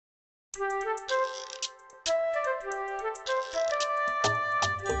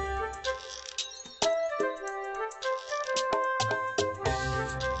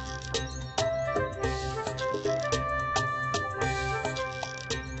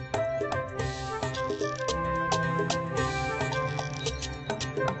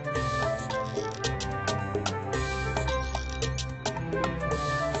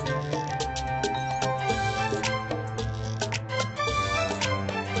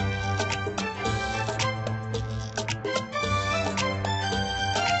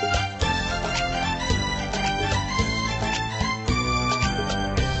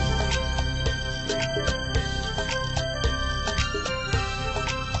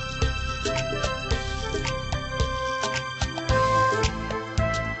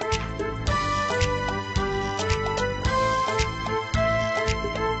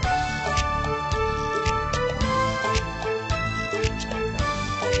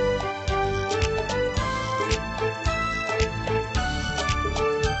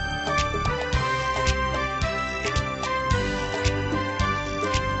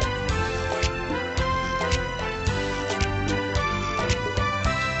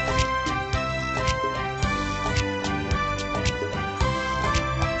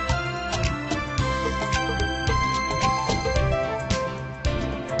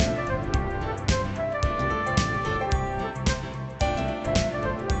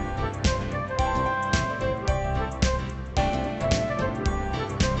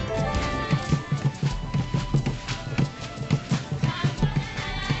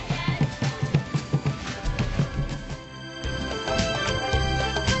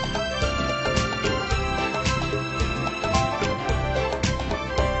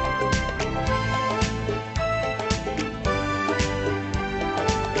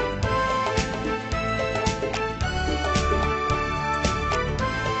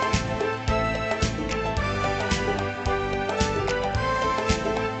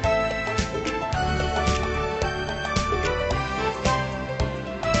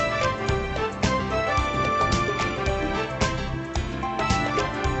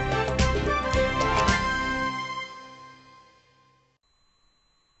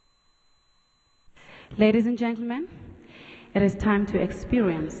Ladies and gentlemen, it is time to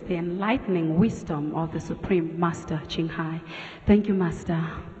experience the enlightening wisdom of the Supreme Master Ching Hai. Thank you, Master.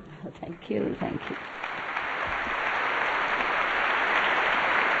 Thank you, thank you.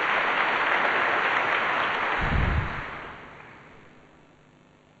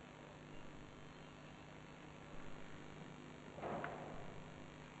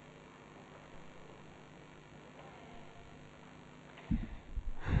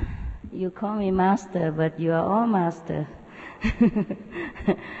 You call me master, but you are all master.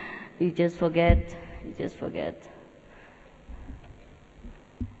 You just forget.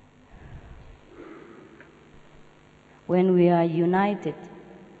 When we are united,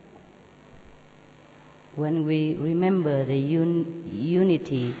 when we remember the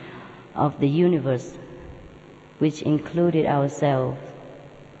unity of the universe, which included ourselves,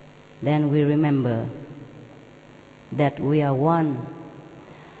 then we remember that we are one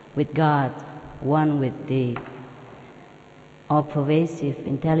with God, one with the all-pervasive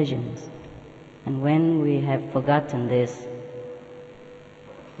intelligence. And when we have forgotten this,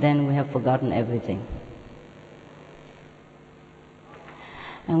 then we have forgotten everything.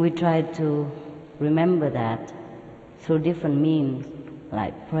 And we try to remember that through different means,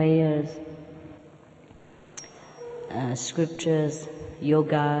 like prayers, scriptures,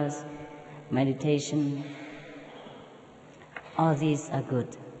 yogas, meditation. All these are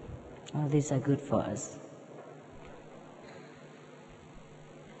good. All these are good for us.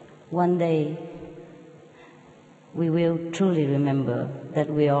 One day, we will truly remember that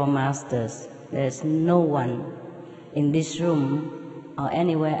we are all masters. There's no one in this room or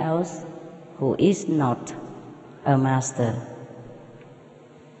anywhere else who is not a master.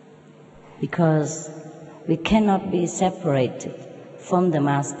 Because we cannot be separated from the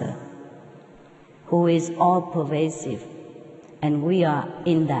Master, who is all-pervasive, and we are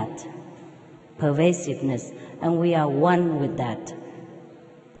in that pervasiveness, and we are one with that.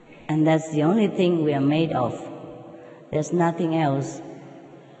 And that's the only thing we are made of. There's nothing else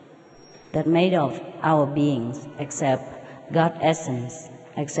that made of our beings except God essence,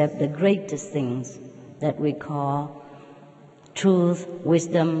 except the greatest things that we call truth,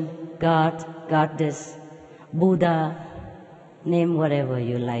 wisdom, God, Goddess, Buddha, name whatever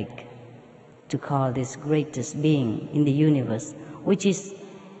you like to call this greatest being in the universe, which is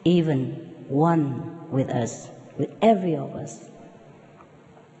even one with us, with every of us.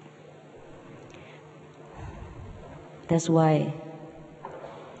 That's why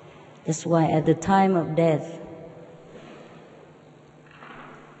at the time of death,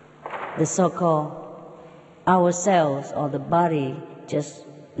 the so-called ourselves or the body just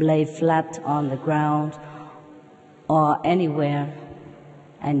lay flat on the ground or anywhere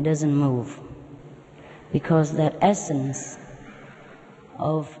and doesn't move, because that essence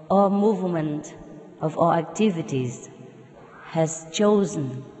of all movement, of all activities, has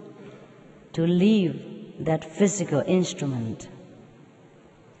chosen to leave that physical instrument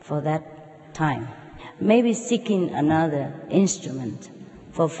for that time, maybe seeking another instrument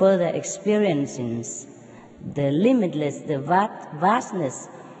for further experiencing the limitless, the vastness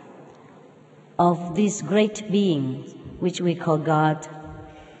of this great being, which we call God,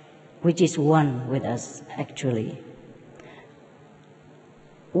 which is one with us, actually.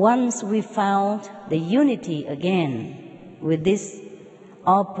 Once we found the unity again with this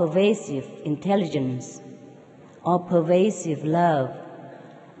all-pervasive intelligence, all-pervasive love,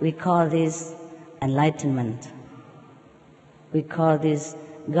 we call this enlightenment. We call this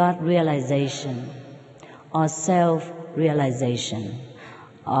God realization or self-realization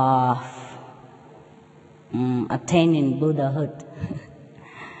of attaining Buddhahood.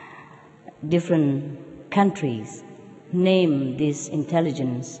 Different countries name this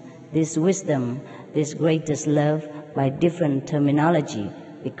intelligence, this wisdom, this greatest love by different terminology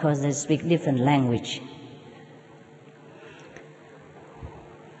because they speak different language.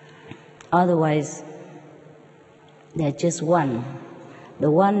 Otherwise, they're just one, the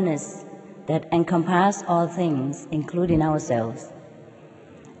oneness that encompasses all things, including ourselves.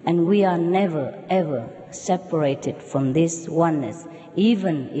 And we are never, ever separated from this oneness,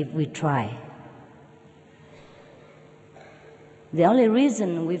 even if we try. The only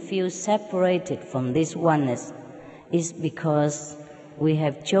reason we feel separated from this oneness is because we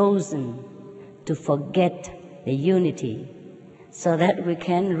have chosen to forget the unity so that we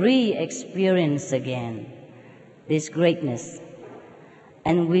can re-experience again this greatness,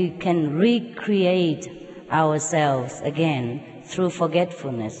 and we can recreate ourselves again through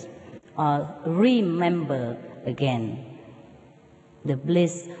forgetfulness, or remember again the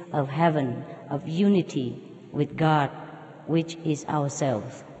bliss of heaven, of unity with God, which is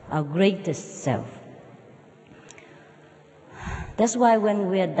ourselves, our greatest self. That's why when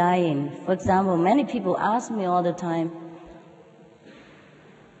we are dying, for example, many people ask me all the time,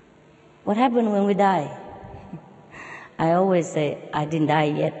 what happened when we die? I always say, I didn't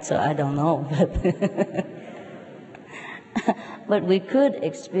die yet, so I don't know. But we could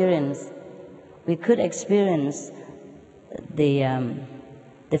experience the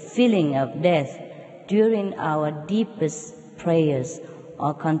feeling of death during our deepest prayers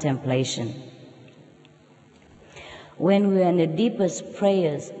or contemplation. When we are in the deepest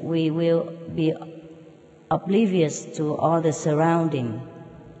prayers, we will be oblivious to all the surrounding,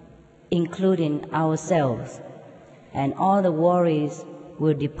 including ourselves, and all the worries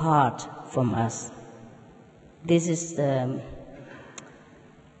will depart from us. This is the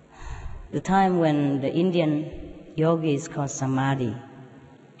time when the Indian yogis call samadhi.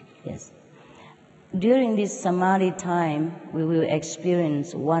 Yes. During this samadhi time, we will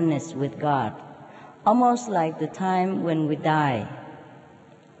experience oneness with God, almost like the time when we die.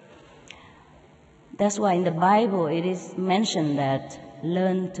 That's why in the Bible it is mentioned that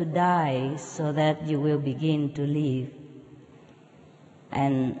learn to die so that you will begin to live.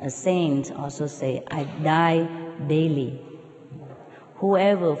 And a saint also say, I die daily.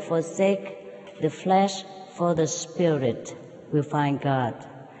 Whoever forsake the flesh for the spirit will find God,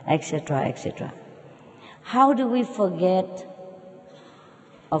 etc., etc. How do we forget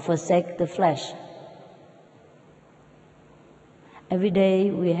or forsake the flesh? Every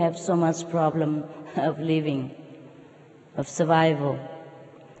day we have so much problem of living, of survival.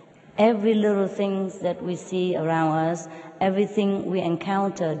 Every little things that we see around us, everything we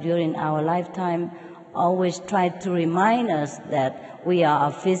encounter during our lifetime, always try to remind us that we are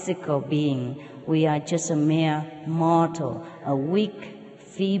a physical being. We are just a mere mortal, a weak,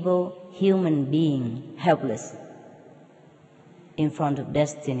 feeble human being, helpless in front of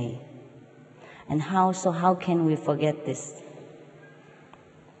destiny. And how can we forget this?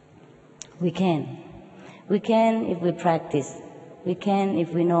 We can. We can if we practice. We can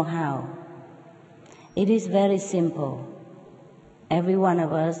if we know how. It is very simple. Every one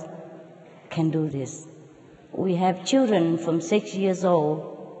of us can do this. We have children from 6 years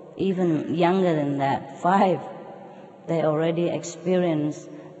old, even younger than that, 5. They already experience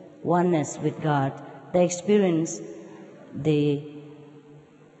oneness with God. They experience the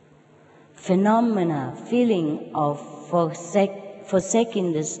feeling of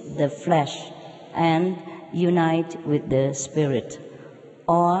forsaking the flesh and unite with the spirit,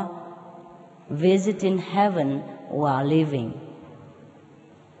 or visiting heaven while living.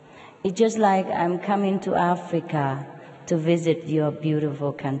 It's just like I'm coming to Africa to visit your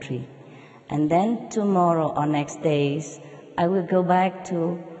beautiful country, and then tomorrow or next days I will go back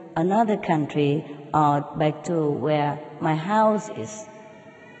to another country or back to where my house is.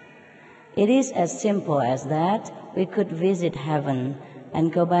 It is as simple as that. We could visit heaven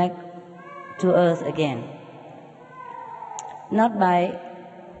and go back to earth again. Not by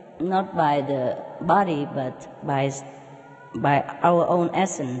the body, but by our own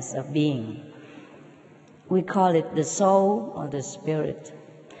essence of being. We call it the soul or the spirit,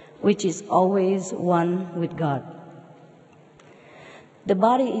 which is always one with God. The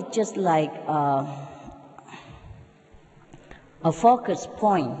body is just like a focus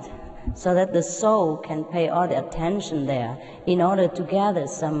point, so that the soul can pay all the attention there in order to gather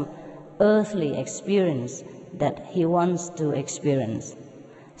some earthly experience that he wants to experience,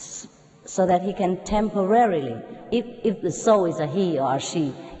 so that he can temporarily, if the soul is a he or a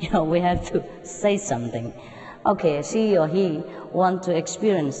she, we have to say something. Okay, she or he want to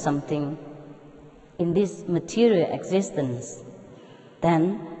experience something in this material existence,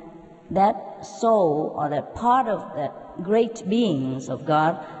 then that soul or that part of that great beings of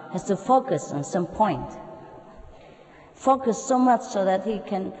God has to focus on some point. Focus so much so that he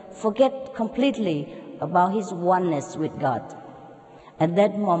can forget completely about his oneness with God. At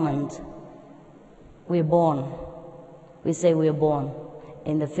that moment, we're born. We say we're born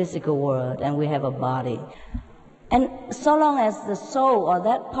in the physical world and we have a body. And so long as the soul or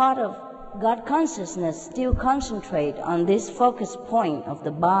that part of God consciousness still concentrate on this focus point of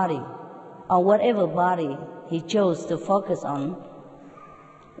the body, or whatever body he chose to focus on,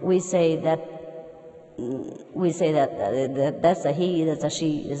 we say that that's a he, that's a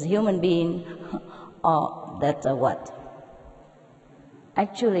she, is a human being, or that's a what.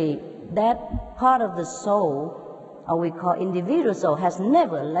 Actually, that part of the soul, or we call individual soul, has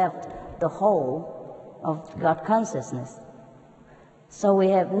never left the whole of God consciousness. So we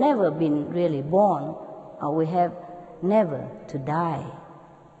have never been really born, or we have never to die.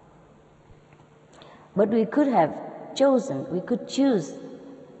 But we could have chosen, we could choose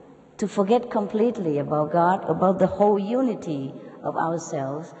to forget completely about God, about the whole unity of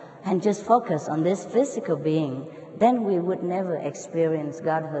ourselves and just focus on this physical being, then we would never experience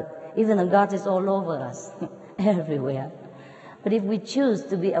Godhood, even though God is all over us, everywhere. But if we choose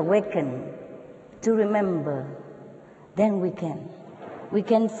to be awakened, to remember, then we can. We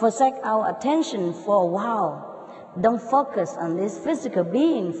can forsake our attention for a while. Don't focus on this physical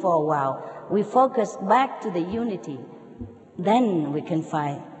being for a while. We focus back to the unity. Then we can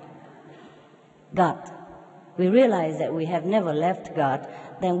find God. We realize that we have never left God.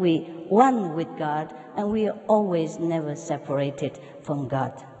 Then we one with God, and we are always never separated from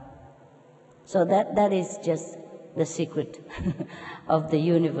God. So that is just the secret of the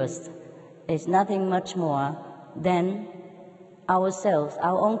universe. It's nothing much more than ourselves,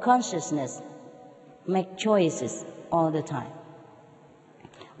 our own consciousness, make choices all the time.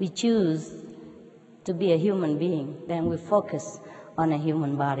 We choose to be a human being, then we focus on a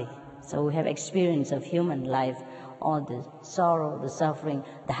human body. So we have experience of human life, all the sorrow, the suffering,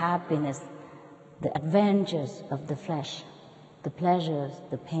 the happiness, the adventures of the flesh, the pleasures,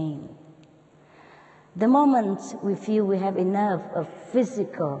 the pain. The moment we feel we have enough of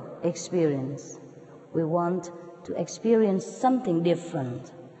physical experience, we want to experience something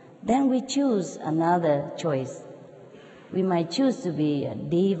different, then we choose another choice. We might choose to be a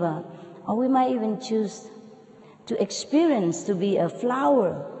diva, or we might even choose to experience to be a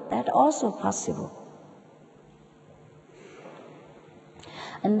flower. That's also possible.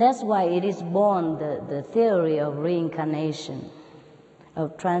 And that's why it is born the theory of reincarnation,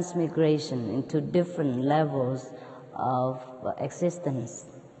 of transmigration into different levels of existence.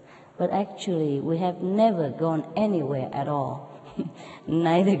 But actually, we have never gone anywhere at all.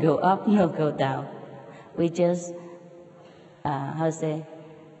 Neither go up nor go down. We just,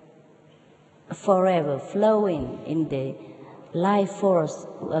 forever flowing in the life force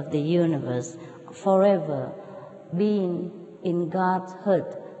of the universe, forever being in God's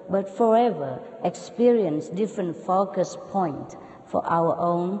heart, but forever experience different focus points for our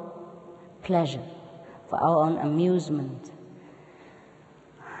own pleasure, for our own amusement.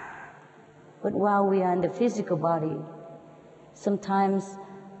 But while we are in the physical body, sometimes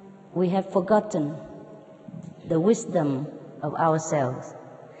we have forgotten the wisdom of ourselves.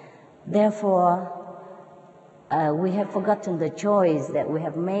 Therefore, we have forgotten the choice that we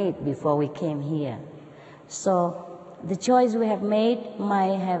have made before we came here. So the choice we have made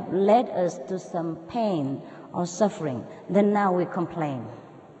might have led us to some pain or suffering. Then now we complain.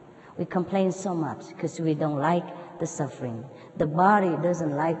 We complain so much because we don't like the suffering. The body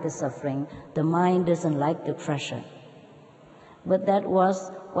doesn't like the suffering. The mind doesn't like the pressure. But that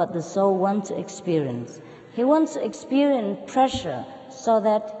was what the soul wants to experience. He wants to experience pressure so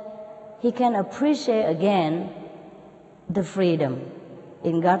that he can appreciate again the freedom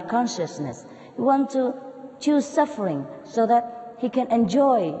in God consciousness. He wants to choose suffering so that he can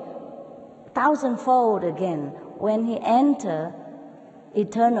enjoy thousandfold again when he enters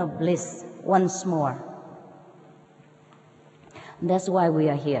eternal bliss once more. That's why we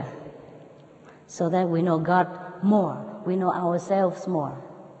are here, so that we know God more, we know ourselves more.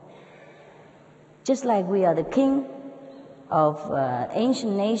 Just like we are the king of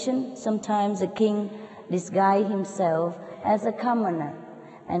ancient nation, sometimes the king disguise himself as a commoner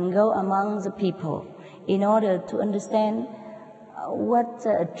and go among the people in order to understand what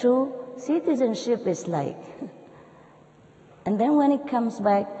true citizenship is like. And then when he comes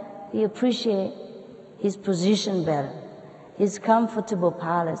back, he appreciates his position better, his comfortable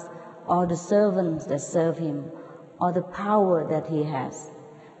palace, or the servants that serve him, or the power that he has.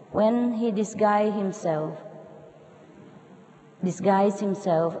 When he disguises himself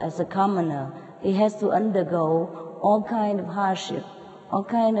as a commoner, he has to undergo all kind of hardship, all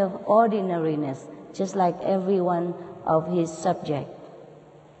kind of ordinariness, just like every one of his subjects.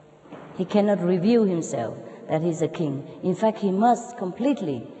 He cannot reveal himself that he's a king. In fact, he must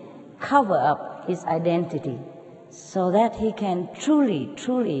completely cover up his identity so that he can truly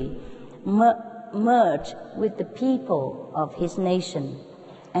merge with the people of his nation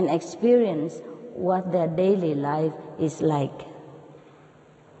and experience what their daily life is like.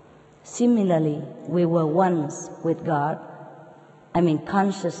 Similarly, we were once with God,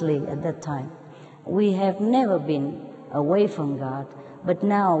 consciously at that time. We have never been away from God, but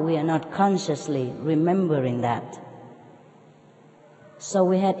now we are not consciously remembering that. So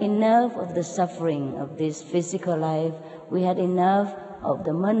we had enough of the suffering of this physical life. We had enough of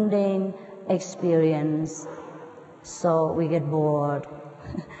the mundane experience. So we get bored.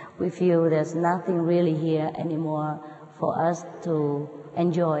 We feel there's nothing really here anymore for us to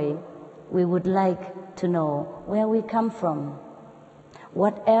enjoy. We would like to know where we come from.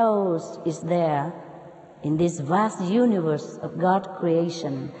 What else is there in this vast universe of God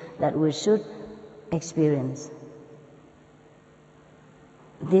creation that we should experience.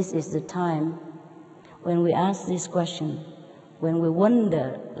 This is the time when we ask this question, when we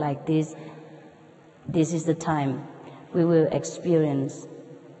wonder like this is the time we will experience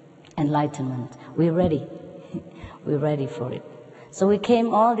enlightenment. We're ready. We're ready for it. So we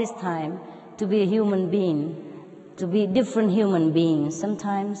came all this time to be a human being, to be different human beings.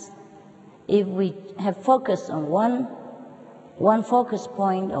 Sometimes if we have focused on one focus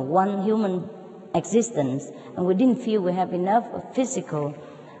point or one human existence, and we didn't feel we have enough of physical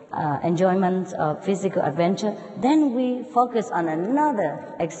enjoyment or physical adventure, then we focus on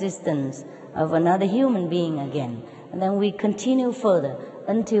another existence of another human being again. And then we continue further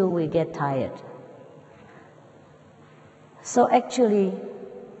until we get tired. So actually,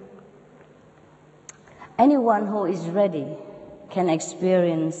 anyone who is ready can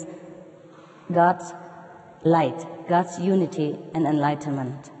experience God's light, God's unity and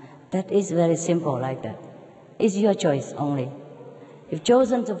enlightenment. That is very simple like that. It's your choice only. You've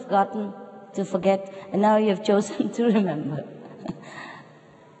chosen to forgotten, to forget, and now you've chosen to remember.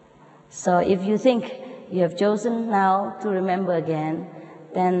 So if you think you have chosen now to remember again,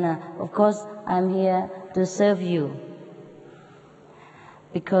 then of course I'm here to serve you.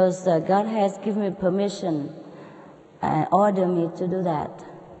 Because God has given me permission and ordered me to do that.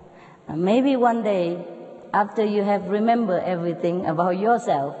 Maybe one day, after you have remembered everything about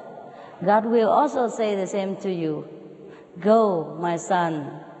yourself, God will also say the same to you. Go, my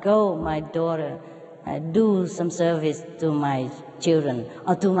son, go, my daughter, do some service to my children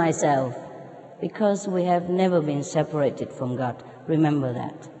or to myself. Because we have never been separated from God. Remember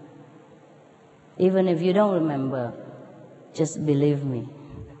that. Even if you don't remember, just believe me.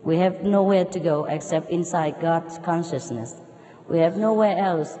 We have nowhere to go except inside God's consciousness. We have nowhere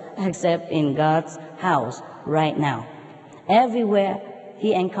else except in God's house right now. Everywhere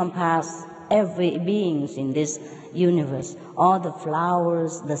He encompasses every being in this universe. All the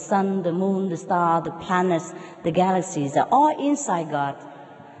flowers, the sun, the moon, the star, the planets, the galaxies are all inside God.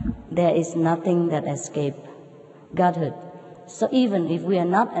 There is nothing that escapes Godhood. So even if we are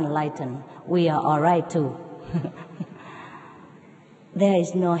not enlightened, we are all right too. There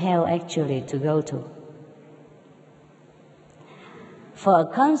is no hell actually to go to. For a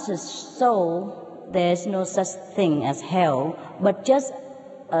conscious soul, there is no such thing as hell, but just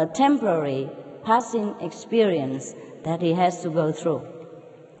a temporary passing experience that he has to go through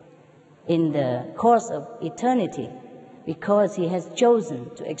in the course of eternity, because he has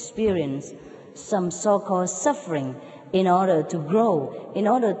chosen to experience some so-called suffering in order to grow, in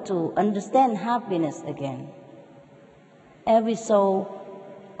order to understand happiness again. Every soul,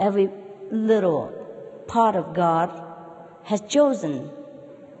 every little part of God has chosen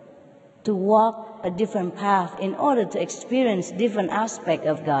to walk a different path in order to experience different aspects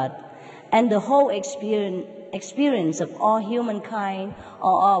of God. And the whole experience of all humankind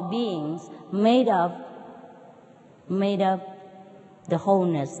or all beings made up the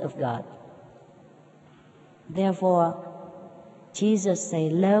wholeness of God. Therefore, Jesus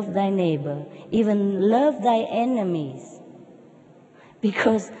said, love thy neighbor, even love thy enemies.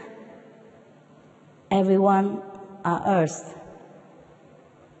 Because everyone on earth,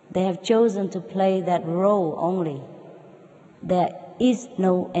 they have chosen to play that role only. There is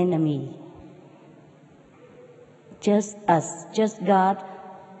no enemy. Just us, just God,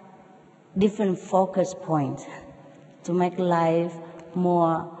 different focus points to make life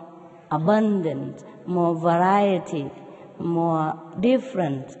more abundant, more variety, more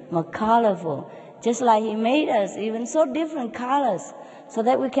different, more colorful. Just like He made us, even so different colors, so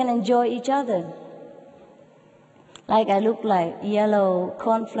that we can enjoy each other. Like I look like yellow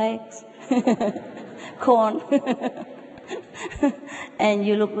cornflakes, corn, and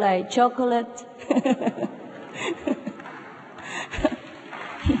you look like chocolate.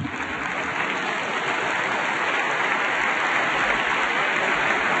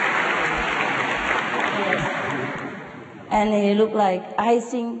 And you look like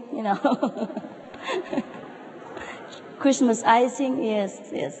icing, you know. Christmas icing,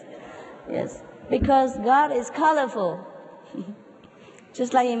 yes. Because God is colorful.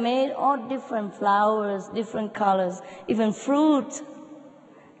 Just like He made all different flowers, different colors, even fruit.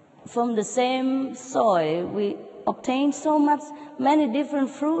 From the same soil, we obtain many different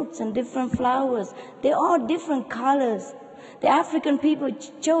fruits and different flowers. They're all different colors. The African people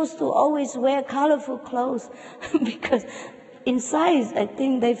chose to always wear colorful clothes because inside, I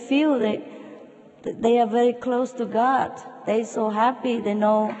think they feel that they are very close to God. They're so happy, they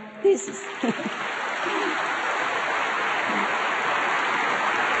know this is...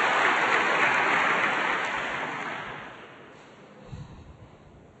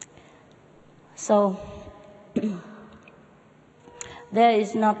 So there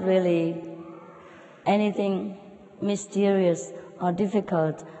is not really anything mysterious or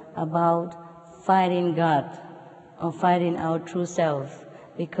difficult about finding God or finding our true self,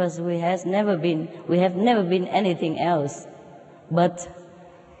 because we have never been anything else but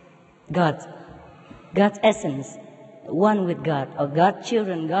God, God's essence, one with God, or God's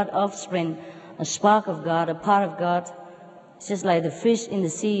children, God's offspring, a spark of God, a part of God. It's just like the fish in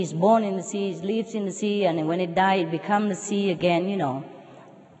the sea is born in the sea, it lives in the sea, and when it dies, it becomes the sea again,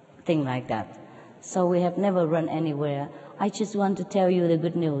 thing like that. So we have never run anywhere. I just want to tell you the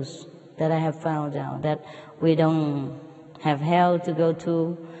good news that I have found out, that we don't have hell to go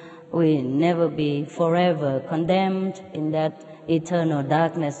to. We never be forever condemned in that eternal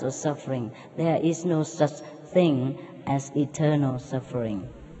darkness or suffering. There is no such thing as eternal suffering,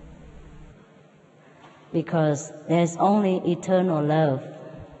 because there's only eternal love.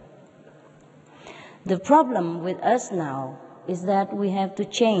 The problem with us now is that we have to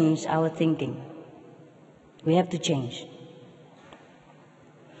change our thinking. We have to change.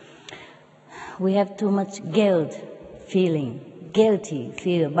 We have too much guilty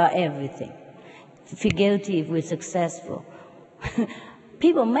feel about everything. Feel guilty if we're successful.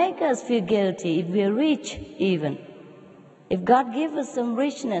 People make us feel guilty if we're rich even. If God gives us some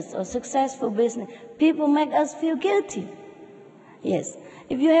richness or successful business, people make us feel guilty. Yes.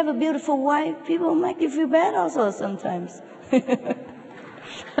 If you have a beautiful wife, people make you feel bad also sometimes.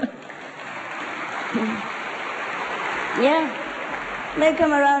 Yeah. They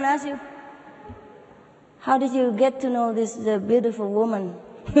come around and ask you, how did you get to know this beautiful woman?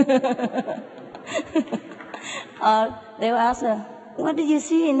 Or they will ask her, what did you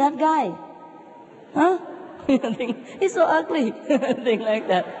see in that guy? Huh? He's so ugly. Thing like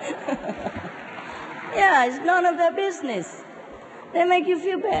that. Yeah, it's none of their business. They make you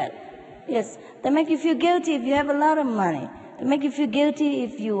feel bad. Yes, they make you feel guilty if you have a lot of money. They make you feel guilty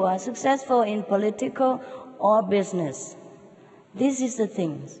if you are successful in political or business. This is the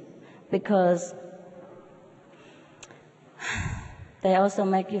things. Because they also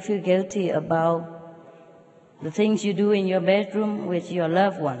make you feel guilty about the things you do in your bedroom with your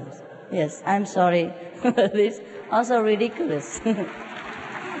loved ones. Yes, I'm sorry. This is also ridiculous.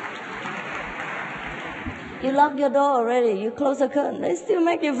 You lock your door already, you close the curtain, they still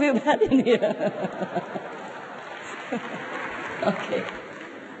make you feel bad in here. Okay.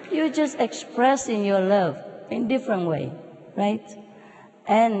 You're just expressing your love in different way, right?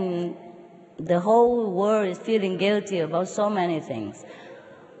 And the whole world is feeling guilty about so many things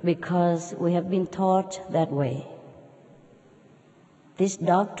because we have been taught that way. This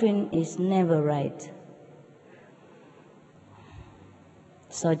doctrine is never right.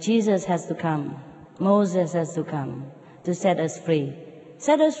 So Jesus has to come. Moses has to come to set us free.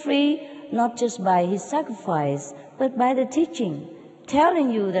 Set us free not just by his sacrifice, but by the teaching, telling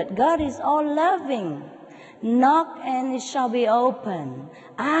you that God is all loving. Knock and it shall be opened.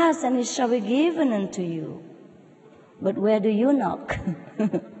 Ask and it shall be given unto you. But where do you knock?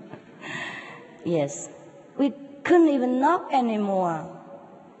 Yes, we couldn't even knock anymore.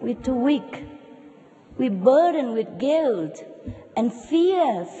 We're too weak. We're burdened with guilt and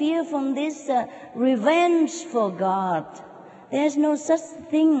fear from this revenge for God. There's no such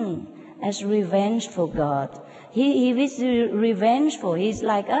thing as revenge for God. He is revengeful. He's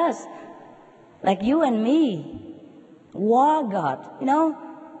like us, like you and me. War God.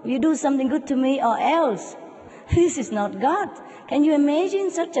 You do something good to me or else. This is not God. Can you imagine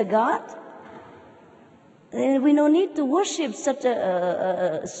such a God? We don't need to worship such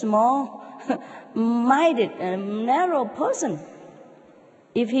a small-minded and narrow person.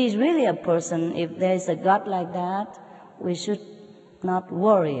 If he is really a person, if there is a God like that, we should not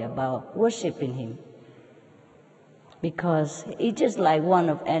worry about worshiping him. Because it's just like one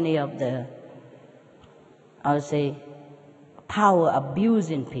of any of the, I would say, power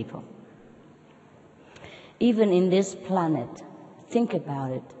abusing people. Even in this planet, think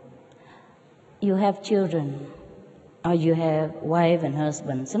about it. You have children, or you have wife and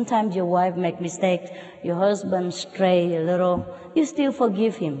husband. Sometimes your wife make mistakes, your husband stray a little. You still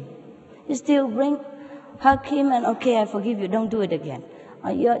forgive him. You still hug him and, okay, I forgive you, don't do it again.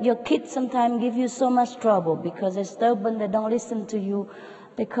 Your kids sometimes give you so much trouble because they're stubborn, they don't listen to you,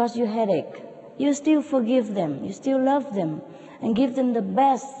 they cause you headache. You still forgive them, you still love them, and give them the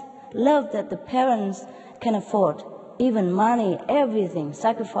best love that the parents can afford. Even money, everything,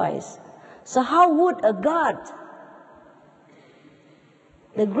 sacrifice. So how would a God,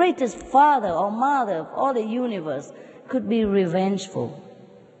 the greatest father or mother of all the universe, could be revengeful,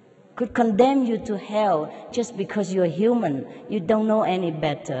 could condemn you to hell just because you're human. You don't know any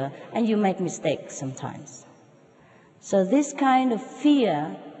better, and you make mistakes sometimes. So this kind of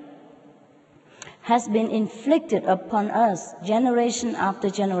fear has been inflicted upon us generation after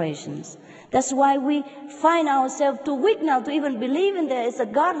generations. That's why we find ourselves too weak now to even believe in there is a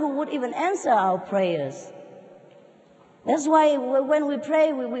God who would even answer our prayers. That's why when we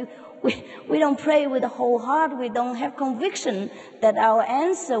pray, we don't pray with the whole heart. We don't have conviction that our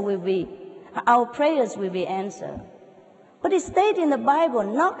prayers will be answered. But it states in the Bible,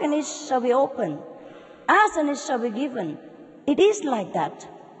 knock and it shall be opened. Ask and it shall be given. It is like that.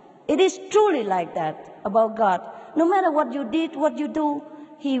 It is truly like that about God. No matter what you did, what you do,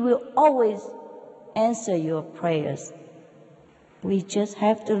 He will always answer your prayers. We just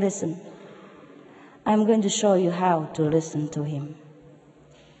have to listen. I'm going to show you how to listen to Him.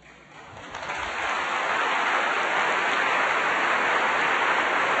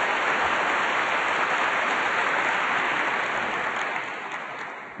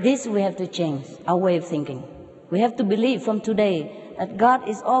 This we have to change, our way of thinking. We have to believe from today that God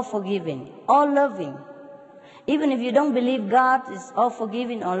is all forgiving, all loving. Even if you don't believe God is all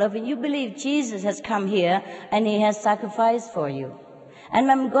forgiving or loving, you believe Jesus has come here and He has sacrificed for you.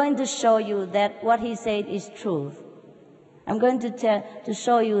 And I'm going to show you that what He said is truth. I'm going to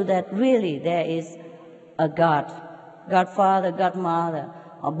show you that really there is a God, God Father, God Mother,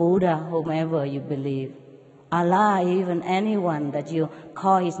 or Buddha, whomever you believe. Allah, even anyone that you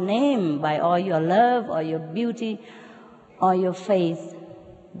call His name by all your love or your beauty or your faith,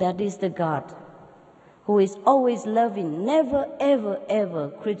 that is the God who is always loving, never, ever, ever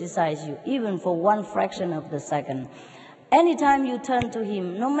criticize you, even for one fraction of the second. Anytime you turn to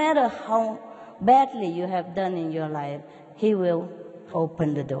Him, no matter how badly you have done in your life, He will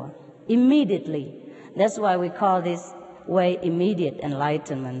open the door immediately. That's why we call this way immediate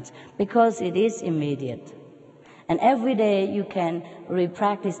enlightenment, because it is immediate. And every day you can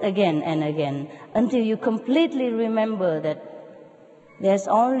re-practice again and again until you completely remember that there's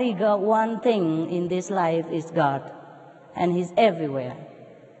only one thing in this life is God, and He's everywhere.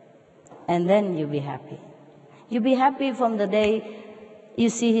 And then you'll be happy. You'll be happy from the day you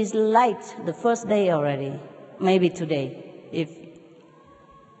see His light, the first day already, maybe today,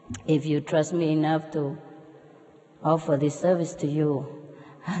 if you trust me enough to offer this service to you,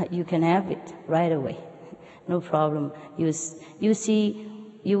 you can have it right away. No problem. You will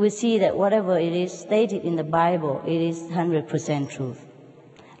see that whatever it is stated in the Bible, it is 100% truth.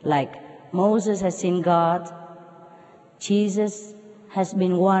 Like Moses has seen God, Jesus has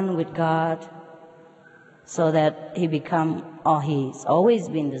been one with God, so that he's always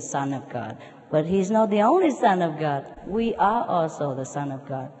been the Son of God. But He's not the only Son of God. We are also the Son of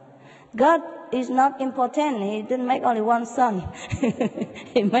God. God is not important. He didn't make only one son.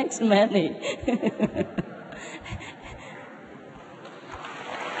 He makes many.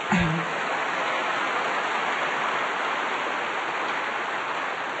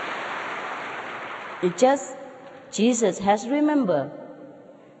 It just, Jesus has remembered.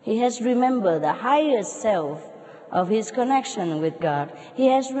 He has remembered the highest self of His connection with God. He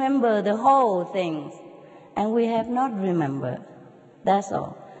has remembered the whole thing, and we have not remembered. That's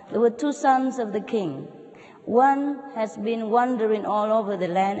all. There were two sons of the king. One has been wandering all over the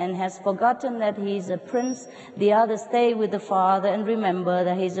land and has forgotten that he is a prince. The other stayed with the father and remember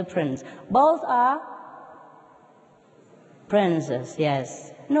that he's a prince. Both are princes,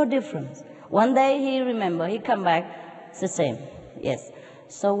 yes. No difference. One day he come back, it's the same, yes.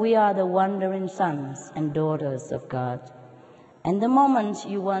 So we are the wandering sons and daughters of God. And the moment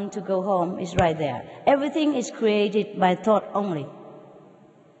you want to go home is right there. Everything is created by thought only.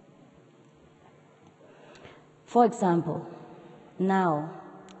 For example, now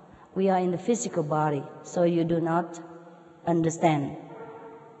we are in the physical body, so you do not understand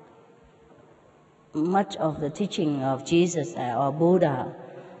much of the teaching of Jesus or Buddha,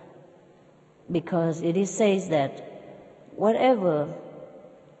 because it says that whatever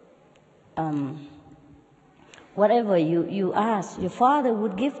you ask, your Father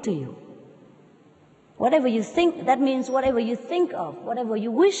would give to you. Whatever you think, that means whatever you think of, whatever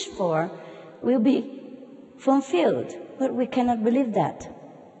you wish for, will be fulfilled. But we cannot believe that,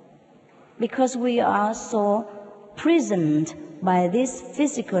 because we are so prisoned by this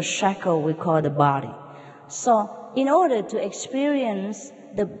physical shackle we call the body. So in order to experience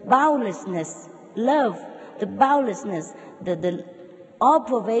the boundlessness, love, the boundlessness, the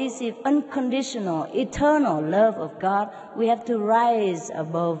all-pervasive, unconditional, eternal love of God, we have to rise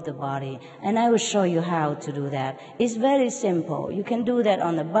above the body. And I will show you how to do that. It's very simple. You can do that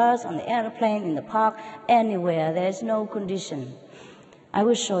on the bus, on the airplane, in the park, anywhere. There's no condition. I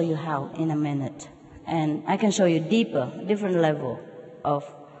will show you how in a minute. And I can show you deeper, different level of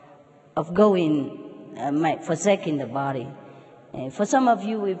going, forsaking the body. For some of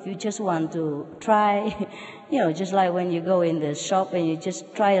you, if you just want to try, just like when you go in the shop and you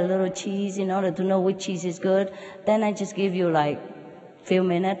just try a little cheese in order to know which cheese is good, then I just give you like few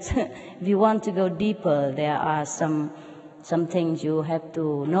minutes. If you want to go deeper, there are some things you have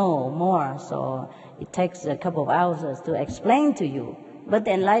to know more, so it takes a couple of hours to explain to you. But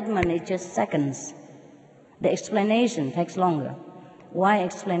the enlightenment is just seconds. The explanation takes longer. Why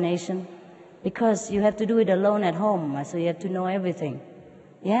explanation? Because you have to do it alone at home, so you have to know everything.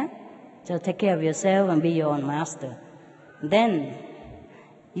 Yeah? So take care of yourself and be your own master. Then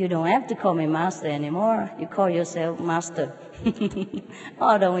you don't have to call me master anymore. You call yourself master.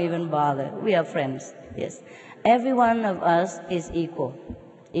 Oh, don't even bother. We are friends. Yes. Every one of us is equal.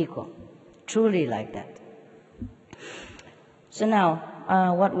 Equal. Truly like that. So now,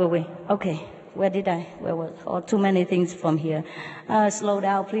 what were we? Okay. Where was? Oh, too many things from here. Slow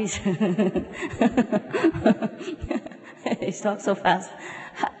down, please. He talks so fast.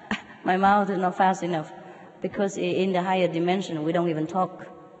 My mouth is not fast enough, because in the higher dimension we don't even talk.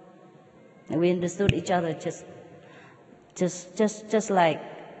 We understood each other just like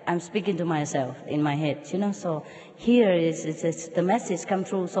I'm speaking to myself in my head, So here is the message come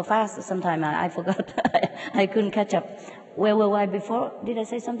through so fast. Sometimes I forgot. I couldn't catch up. Where were I before? Did I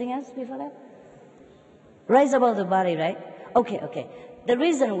say something else before that? Rise above the body, right? Okay. The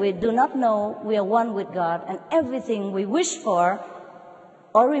reason we do not know we are one with God, and everything we wish for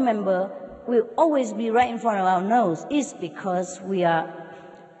or remember will always be right in front of our nose, is because we are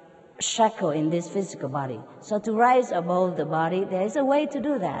shackled in this physical body. So to rise above the body, there is a way to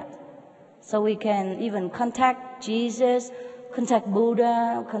do that. So we can even contact Jesus, contact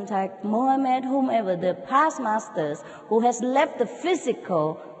Buddha, contact Mohammed, whomever, the past masters who has left the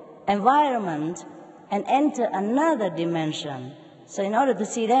physical environment and enter another dimension. So in order to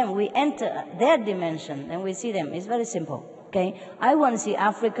see them, we enter their dimension and we see them. It's very simple, okay? I want to see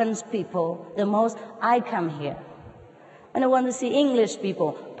African people the most, I come here. And I want to see English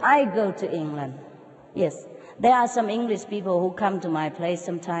people, I go to England. Yes, there are some English people who come to my place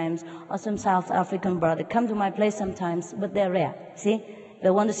sometimes, or some South African brother come to my place sometimes, but they're rare, see? They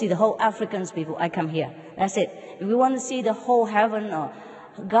want to see the whole African people, I come here. That's it. If we want to see the whole heaven or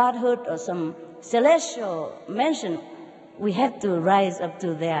godhood or some celestial mansion, we have to rise up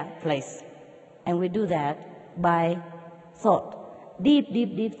to their place. And we do that by thought.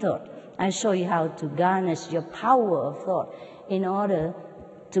 Deep thought. I show you how to garnish your power of thought in order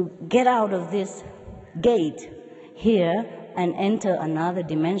to get out of this gate here and enter another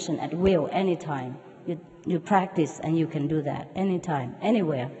dimension at will, anytime. You practice and you can do that anytime,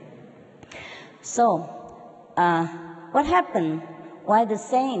 anywhere. So, what happened? Why the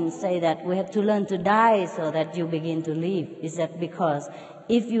saints say that we have to learn to die so that you begin to live? Is that because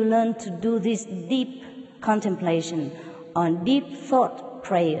if you learn to do this deep contemplation on deep thought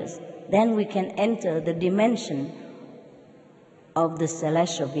prayers, then we can enter the dimension of the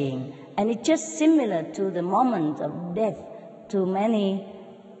celestial being. And it's just similar to the moment of death to many,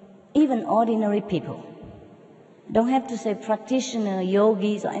 even ordinary people. Don't have to say practitioner,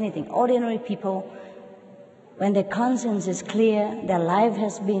 yogis, or anything. Ordinary people, when their conscience is clear, their life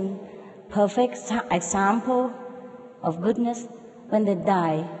has been perfect example of goodness, when they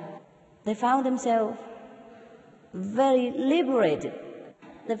die, they found themselves very liberated.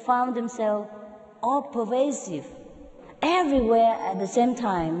 They found themselves all pervasive, everywhere at the same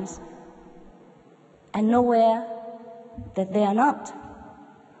times, and nowhere that they are not.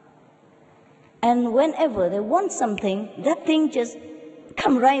 And whenever they want something, that thing just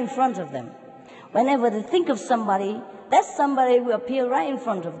come right in front of them. Whenever they think of somebody, that somebody will appear right in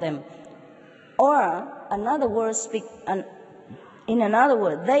front of them. Or, in other words,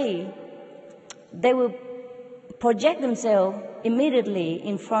 they will project themselves immediately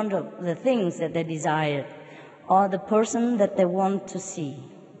in front of the things that they desire, or the person that they want to see.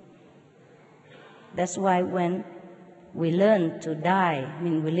 That's why when we learn to die, we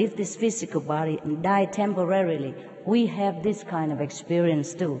leave this physical body and die temporarily, we have this kind of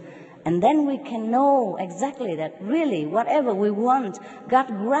experience too. And then we can know exactly that really whatever we want, God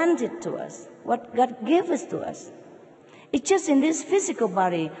granted to us, what God gave us to us. It's just in this physical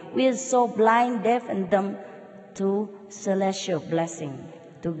body, we are so blind, deaf, and dumb to celestial blessing,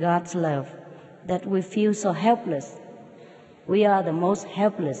 to God's love, that we feel so helpless. We are the most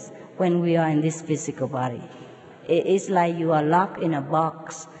helpless when we are in this physical body. It's like you are locked in a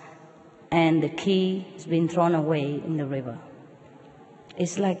box and the key has been thrown away in the river.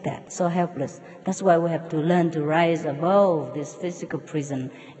 It's like that, so helpless. That's why we have to learn to rise above this physical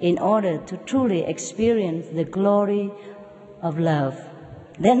prison in order to truly experience the glory of love.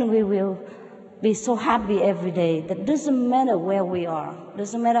 Then we will be so happy every day that doesn't matter where we are,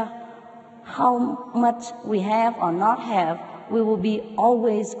 doesn't matter how much we have or not have, we will be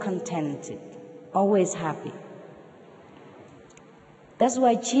always contented, always happy. That's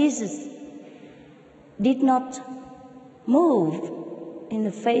why Jesus did not move in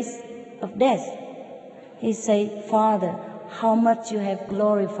the face of death. He said, Father, how much you have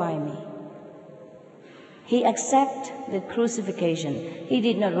glorified me. He accepted the crucifixion. He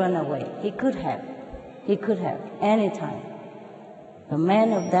did not run away. He could have. He could have, any time. A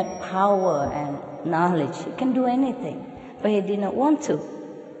man of that power and knowledge, he can do anything, but he did not want to.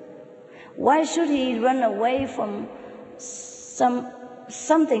 Why should he run away from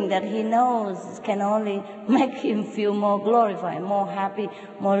something that he knows can only make him feel more glorified, more happy,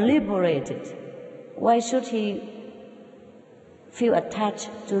 more liberated? Why should he feel attached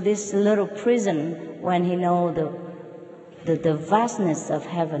to this little prison when he knows the vastness of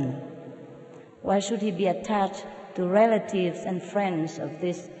heaven? Why should he be attached to relatives and friends of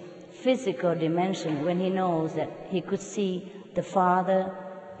this physical dimension when he knows that he could see the Father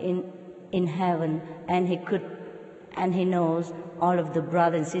in heaven, and he knows all of the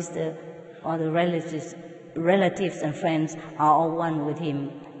brothers and sisters, all the relatives and friends are all one with him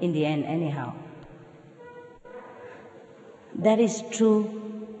in the end anyhow. That is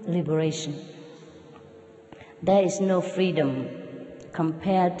true liberation. There is no freedom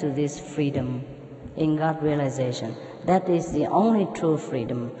compared to this freedom in God realization. That is the only true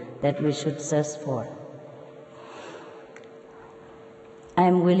freedom that we should search for. I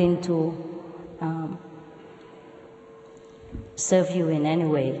am willing to serve you in any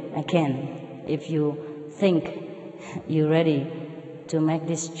way I can. If you think you're ready to make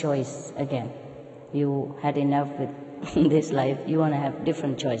this choice again, you had enough with this life, you want to have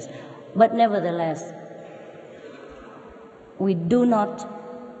different choice. But nevertheless, we do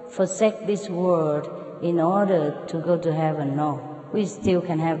not forsake this world in order to go to heaven. No, we still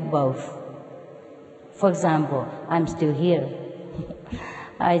can have both. For example, I'm still here.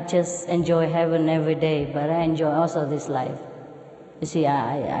 I just enjoy heaven every day, but I enjoy also this life. You see,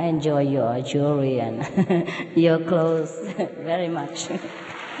 I enjoy your jewelry and your clothes very much.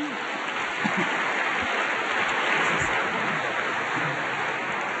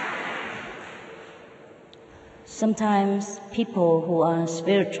 Sometimes people who are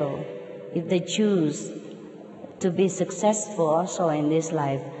spiritual, if they choose to be successful also in this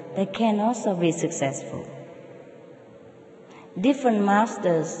life, they can also be successful. Different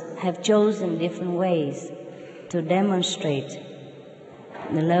masters have chosen different ways to demonstrate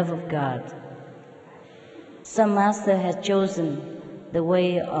the love of God. Some master has chosen the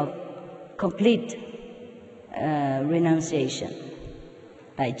way of complete renunciation,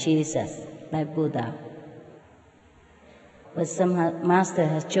 like Jesus, like Buddha. But some master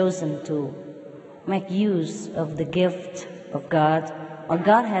has chosen to make use of the gift of God, or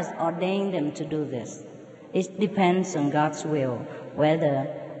God has ordained them to do this. It depends on God's will, whether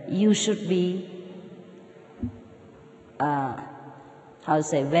you should be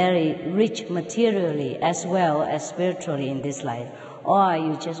very rich materially as well as spiritually in this life, or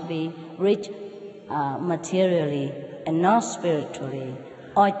you just be rich materially and not spiritually,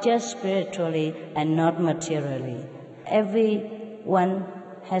 or just spiritually and not materially. Everyone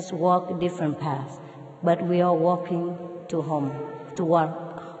has walked different paths, but we are walking to home, toward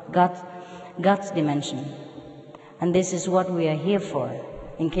God's dimension. And this is what we are here for.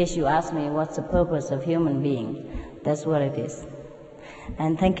 In case you ask me what's the purpose of human being, that's what it is.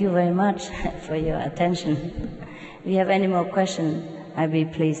 And thank you very much for your attention. If you have any more questions, I'd be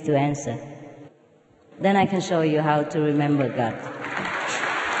pleased to answer. Then I can show you how to remember God.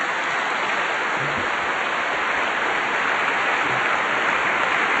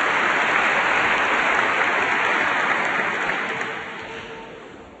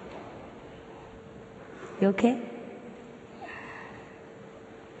 You okay?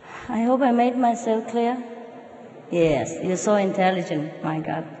 I hope I made myself clear. Yes, you're so intelligent, my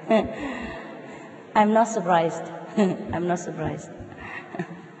God. I'm not surprised. I'm not surprised.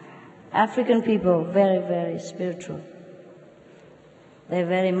 African people, very, very spiritual. They're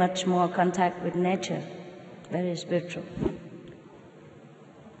very much more contact with nature, very spiritual.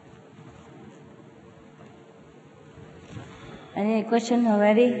 Any question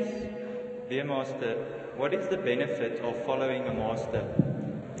already? Dear Master, what is the benefit of following a master?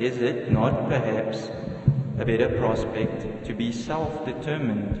 Is it not perhaps a better prospect to be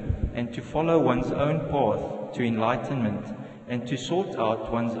self-determined and to follow one's own path to enlightenment and to sort out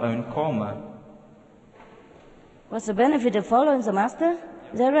one's own karma. What's the benefit of following the master?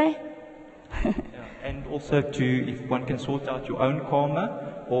 Is that right? Yeah, and also if one can sort out your own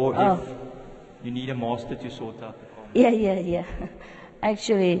karma, or if you need a master to sort out the karma. Yeah.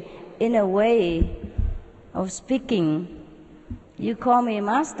 Actually, in a way of speaking, you call me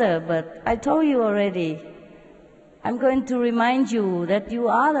master, but I told you already, I'm going to remind you that you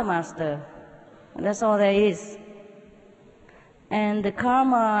are the master. And that's all there is. And the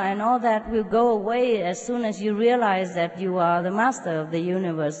karma and all that will go away as soon as you realize that you are the master of the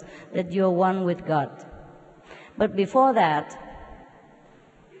universe, that you're one with God. But before that,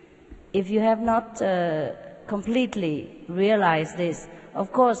 if you have not completely realized this,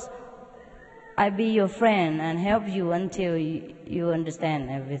 of course, I be your friend and help you until you understand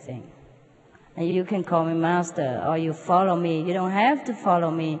everything. And you can call me master, or you follow me. You don't have to follow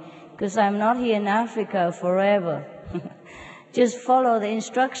me, because I'm not here in Africa forever. Just follow the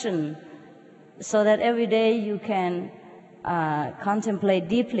instruction so that every day you can contemplate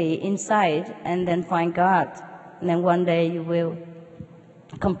deeply inside and then find God. And then one day you will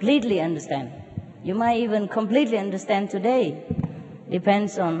completely understand. You might even completely understand today.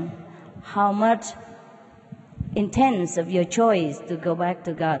 Depends on how much intense of your choice to go back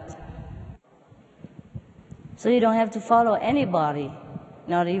to God. So you don't have to follow anybody,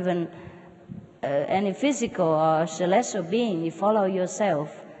 not even any physical or celestial being. You follow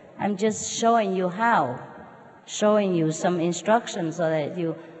yourself. I'm just showing you how, showing you some instructions so that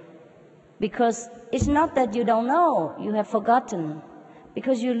because it's not that you don't know, you have forgotten.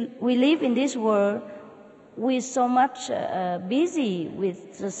 Because we live in this world, we're so much busy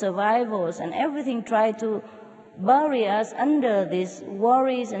with the survivals and everything try to bury us under these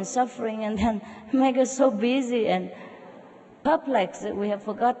worries and suffering and then make us so busy and perplexed that we have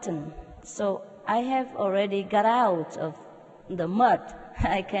forgotten. So I have already got out of the mud.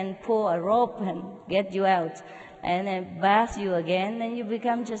 I can pull a rope and get you out and then bath you again, and you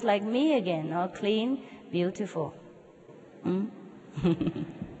become just like me again, all clean, beautiful.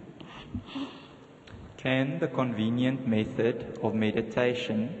 Can the convenient method of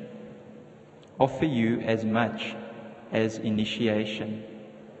meditation offer you as much as initiation?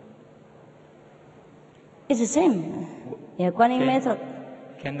 It's the same. Yeah, Guanyin method.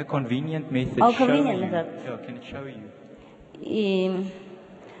 Can the convenient method Oh, show convenient you? method. Yeah, can it show you?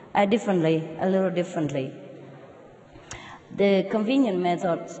 Differently, a little differently. The convenient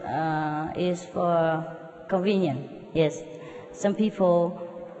method is for convenient, yes. Some people,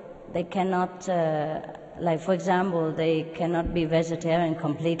 they cannot, like for example, they cannot be vegetarian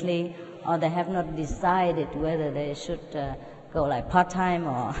completely, or they have not decided whether they should go like part-time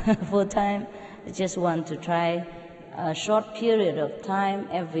or full-time. They just want to try a short period of time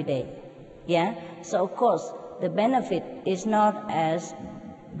every day. Yeah? So of course, the benefit is not as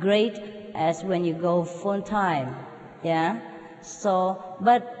great as when you go full-time. Yeah? So,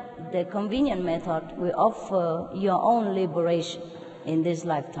 but the convenient method will offer your own liberation in this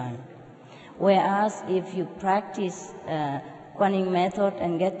lifetime. Whereas if you practice Guanyin method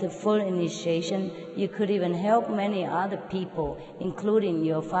and get the full initiation, you could even help many other people, including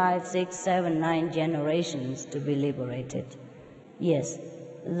your 5, 6, 7, 9 generations to be liberated. Yes,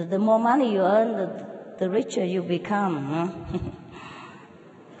 the more money you earn, the richer you become. Huh?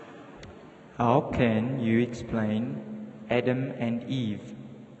 How can you explain Adam and Eve?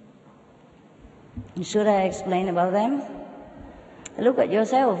 Should I explain about them? Look at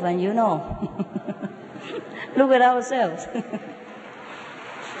yourself and you know. Look at ourselves.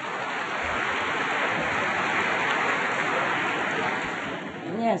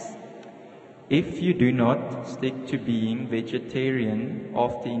 Yes. If you do not stick to being vegetarian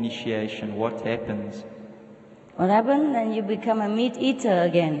after initiation, what happens? What happens? Then you become a meat eater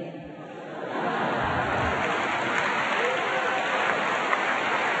again.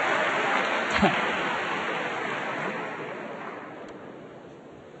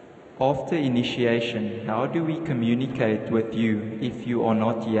 After initiation, how do we communicate with you if you are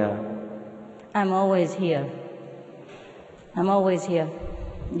not here? I'm always here. I'm always here.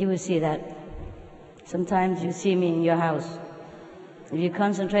 You will see that. Sometimes you see me in your house. If you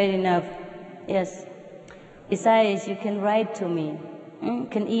concentrate enough, yes. Besides, you can write to me. You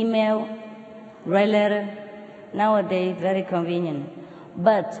can email, write letter. Nowadays, very convenient.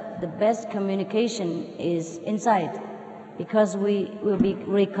 But the best communication is inside, because we will be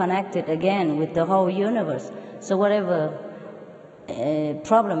reconnected again with the whole universe. So whatever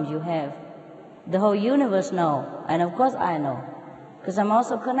problem you have, the whole universe knows, and of course I know, because I'm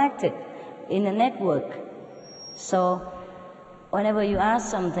also connected in a network. So whenever you ask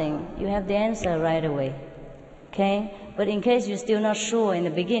something, you have the answer right away. Okay? But in case you're still not sure in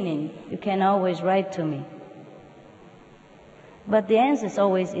the beginning, you can always write to me. But the answer is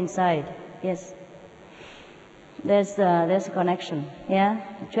always inside. Yes. There's a connection. Yeah.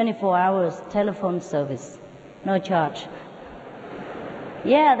 24 hours telephone service, no charge.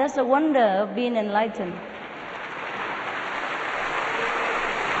 Yeah, that's a wonder of being enlightened.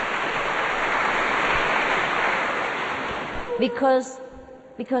 Because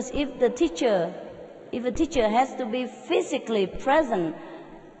if a teacher has to be physically present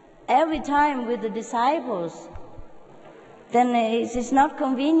every time with the disciples, then it's not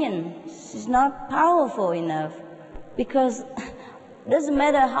convenient, it's not powerful enough. Because it doesn't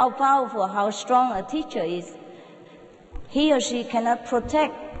matter how powerful, how strong a teacher is, he or she cannot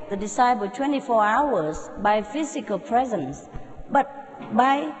protect the disciple 24 hours by physical presence, but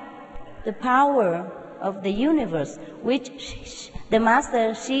by the power of the universe, which the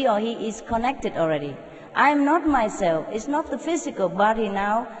master, she or he, is connected already. I am not myself. It's not the physical body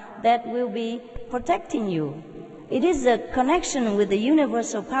now that will be protecting you. It is a connection with the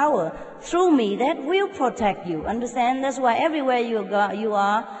universal power through me that will protect you. Understand? That's why everywhere you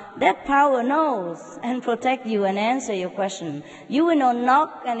are, that power knows and protect you and answer your question. You will not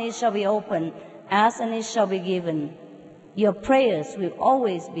knock and it shall be opened. Ask and it shall be given. Your prayers will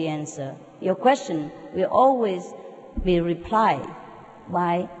always be answered. Your question will always be replied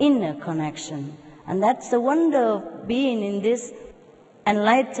by inner connection. And that's the wonder of being in this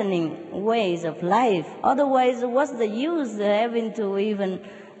enlightening ways of life. Otherwise, what's the use having to even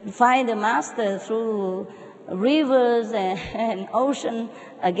find a master through rivers and ocean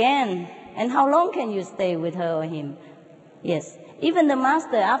again? And how long can you stay with her or him? Yes. Even the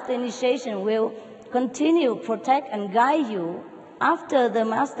master, after initiation, will continue, protect and guide you after the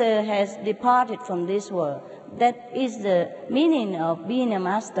master has departed from this world. That is the meaning of being a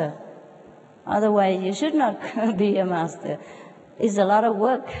master. Otherwise, you should not be a master. It's a lot of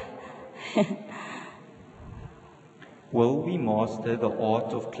work. Will we master the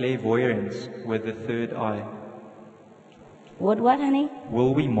art of clairvoyance with the third eye? What, honey?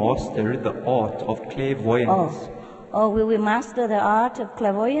 Will we master the art of clairvoyance? Oh, will we master the art of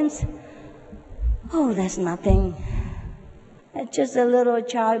clairvoyance? Oh, that's nothing. It's just a little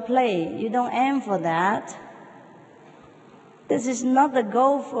child play. You don't aim for that. This is not the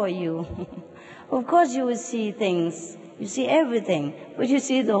goal for you. Of course you will see things. You see everything. But you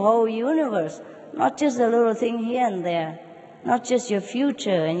see the whole universe. Not just a little thing here and there. Not just your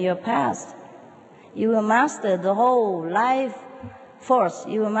future and your past. You will master the whole life force.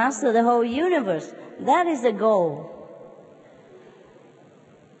 You will master the whole universe. That is the goal.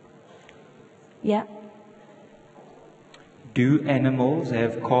 Yeah. Do animals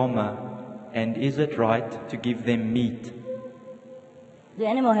have karma, and is it right to give them meat? Do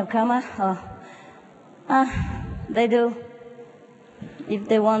animals have karma? They do. If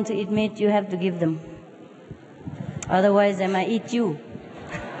they want to eat meat, you have to give them. Otherwise, they might eat you.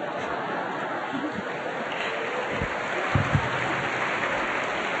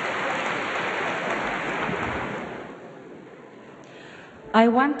 I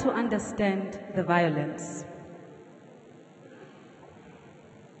want to understand the violence.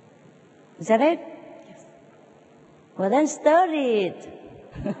 Is that it? Yes. Well, then study it.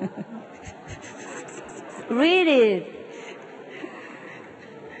 Read it.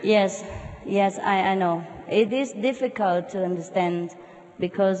 Yes, I know. It is difficult to understand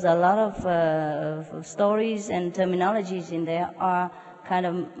because a lot of stories and terminologies in there are kind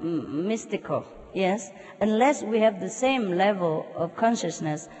of mystical. Yes, unless we have the same level of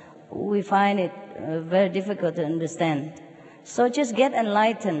consciousness, we find it very difficult to understand. So just get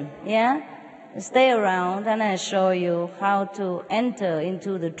enlightened, yeah? Stay around and I'll show you how to enter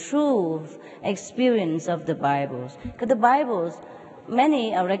into the true experience of the Bibles. Because the Bibles,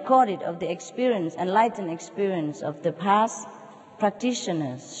 many are recorded of the experience, enlightened experience of the past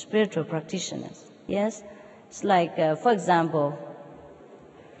practitioners, spiritual practitioners. Yes? It's like, for example,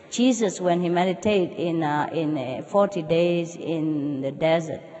 Jesus, when he meditated in 40 days in the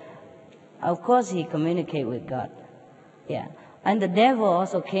desert, of course he communicated with God. Yeah. And the devil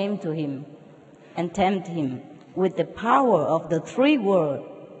also came to him and tempted him with the power of the three words.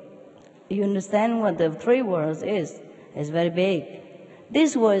 You understand what the three words is? It's very big.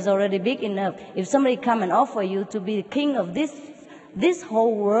 This word is already big enough. If somebody come and offer you to be the king of this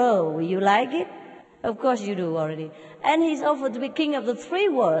whole world, will you like it? Of course you do already. And he's offered to be king of the three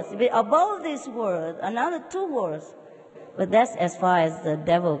words. Above this word, another two words. But that's as far as the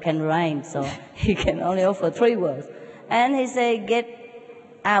devil can rhyme, so he can only offer three words. And he said, get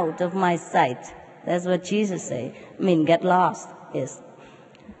out of my sight. That's what Jesus said. I mean, get lost. Yes.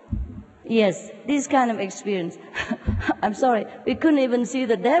 Yes, this kind of experience. I'm sorry, we couldn't even see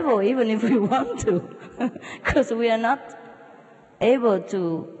the devil even if we want to, because we are not able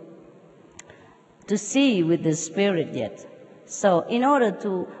to see with the Spirit yet. So in order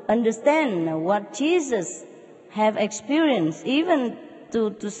to understand what Jesus have experienced, even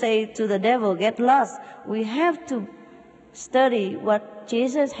to say to the devil, get lost, we have to study what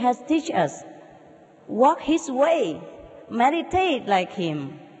Jesus has teach us. Walk his way, meditate like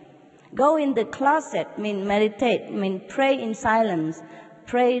him. Go in the closet, mean meditate, mean pray in silence,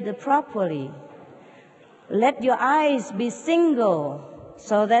 pray properly. Let your eyes be single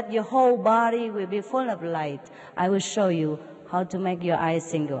so that your whole body will be full of light. I will show you how to make your eyes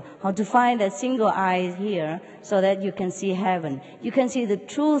single, how to find that single eye here so that you can see heaven. You can see the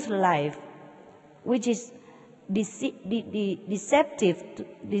truth life, which is deceptive,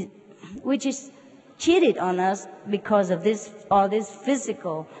 which is cheated on us because of all this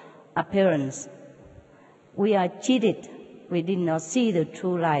physical appearance. We are cheated. We did not see the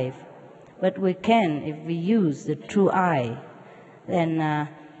true life. But we can if we use the true eye. Then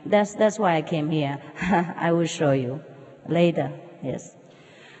that's why I came here. I will show you later. Yes.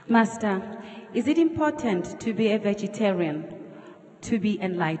 Master, is it important to be a vegetarian to be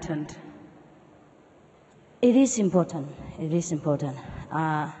enlightened? It is important. It is important.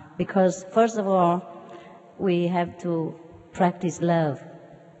 Because first of all, we have to practice love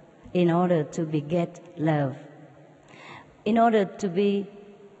in order to beget love. In order to be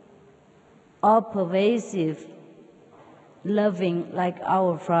all-pervasive, loving like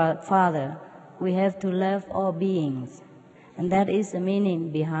our Father, we have to love all beings. And that is the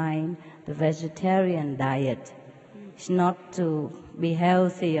meaning behind the vegetarian diet. It's not to be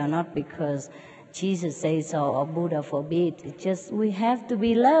healthy or not because Jesus says so or Buddha forbid. It's just we have to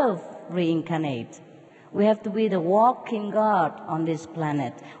be love reincarnate. We have to be the walking God on this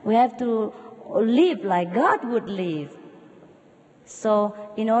planet. We have to live like God would live. So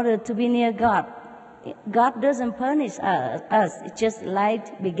in order to be near God, God doesn't punish us. It's just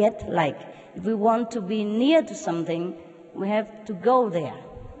like beget like. If we want to be near to something, we have to go there,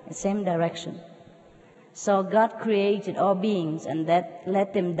 the same direction. So God created all beings and that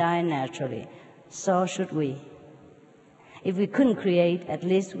let them die naturally. So should we. If we couldn't create, at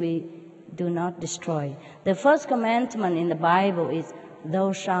least we do not destroy. The first commandment in the Bible is,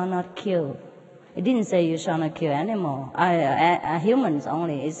 thou shalt not kill. It didn't say you shall not kill animals, humans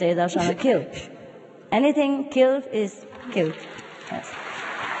only. It says thou shalt not kill. Anything killed is killed. Yes.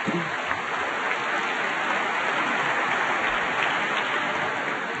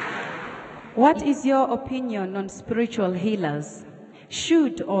 What is your opinion on spiritual healers?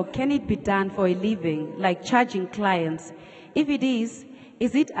 Should or can it be done for a living, like charging clients? If it is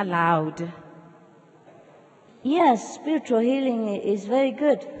it allowed? Yes, spiritual healing is very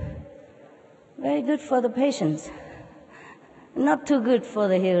good. Very good for the patients. Not too good for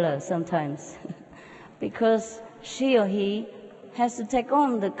the healer sometimes. Because she or he has to take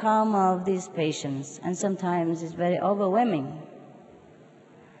on the karma of these patients. And sometimes it's very overwhelming.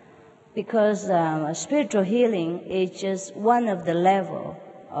 Because spiritual healing is just one of the level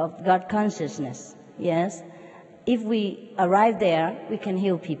of God consciousness. Yes? If we arrive there, we can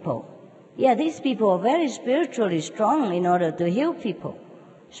heal people. Yeah, these people are very spiritually strong in order to heal people.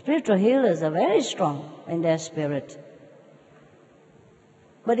 Spiritual healers are very strong in their spirit.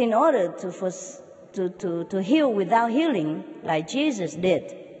 But in order to heal without healing, like Jesus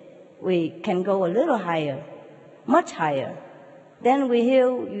did, we can go a little higher, much higher. Then we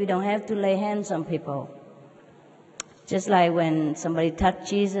heal, you don't have to lay hands on people. Just like when somebody touched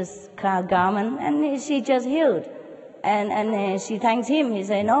Jesus' garment and she just healed. And she thanks him. He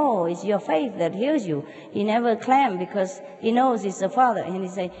said, no, it's your faith that heals you. He never claimed because he knows it's the Father. And he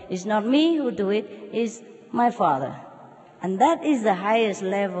said, it's not me who do it, it's my Father. And that is the highest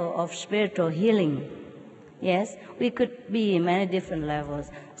level of spiritual healing. Yes, we could be in many different levels.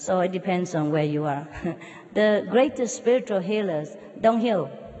 So it depends on where you are. The greatest spiritual healers don't heal.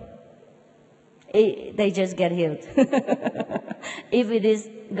 They just get healed. If it is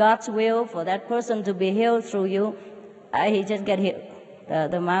God's will for that person to be healed through you, he just get healed.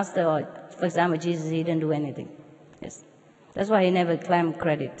 The master, or for example, Jesus, he didn't do anything. Yes, that's why he never claimed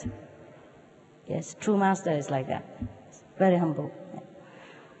credit. Yes, true master is like that. Very humble.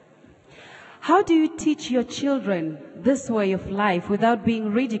 How do you teach your children this way of life without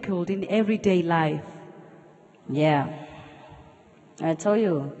being ridiculed in everyday life? Yeah. I told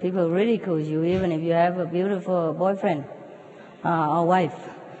you, people ridicule you even if you have a beautiful boyfriend or wife.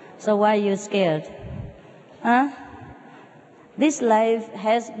 So why are you scared? Huh? This life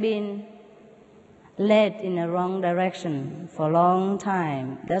has been led in the wrong direction for a long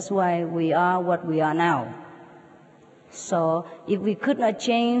time. That's why we are what we are now. So if we could not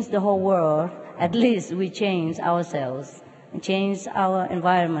change the whole world, at least we change ourselves, change our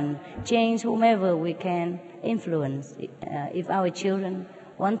environment, change whomever we can influence. If our children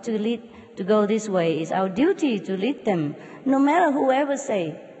want to lead, to go this way, it's our duty to lead them, no matter whoever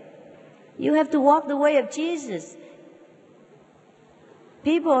say. You have to walk the way of Jesus.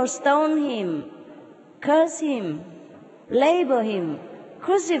 People stone him, curse him, label him,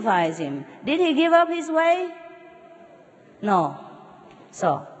 crucify him. Did he give up his way? No.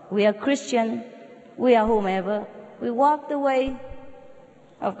 So, we are Christian, we are whomever, we walk the way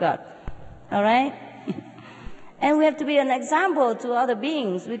of God. All right? And we have to be an example to other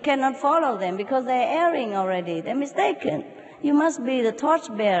beings. We cannot follow them because they're erring already, they're mistaken. You must be the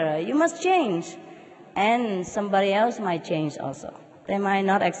torchbearer, you must change. And somebody else might change also. They might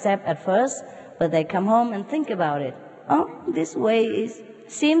not accept at first, but they come home and think about it. Oh, this way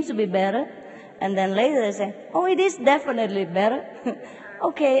seems to be better. And then later they say, oh, it is definitely better.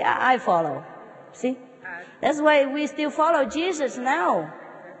 Okay, I follow. See? That's why we still follow Jesus now,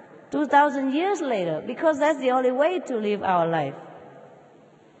 2,000 years later, because that's the only way to live our life.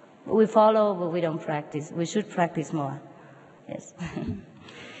 We follow, but we don't practice. We should practice more. Yes.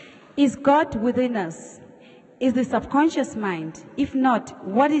 Is God within us? Is the subconscious mind? If not,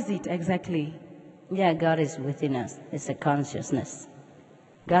 what is it exactly? Yeah, God is within us. It's a consciousness.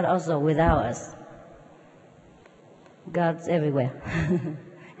 God also without us. God's everywhere.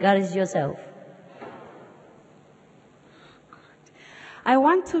 God is yourself. I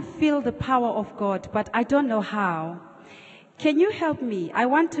want to feel the power of God, but I don't know how. Can you help me? I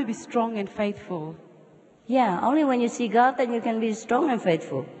want to be strong and faithful. Yeah, only when you see God, then you can be strong and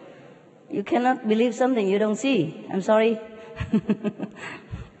faithful. You cannot believe something you don't see. I'm sorry.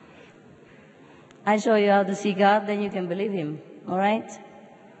 I show you how to see God, then you can believe Him. All right?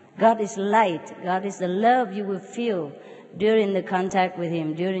 God is light. God is the love you will feel during the contact with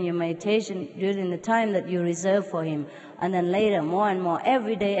Him, during your meditation, during the time that you reserve for Him. And then later, more and more,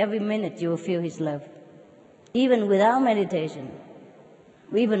 every day, every minute, you will feel His love. Even without meditation.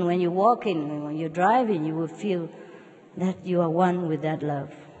 Even when you're walking, when you're driving, you will feel that you are one with that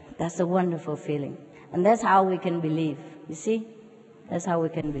love. That's a wonderful feeling. And that's how we can believe. You see? That's how we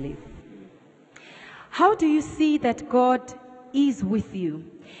can believe. How do you see that God is with you?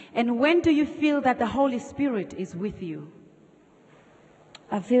 And when do you feel that the Holy Spirit is with you?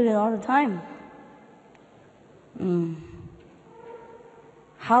 I feel it all the time.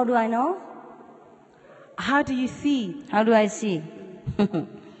 How do I know? How do you see? How do I see?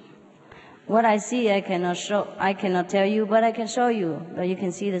 What I see, I cannot show. I cannot tell you, but I can show you. But you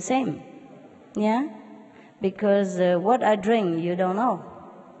can see the same. Yeah? Because what I drink, you don't know.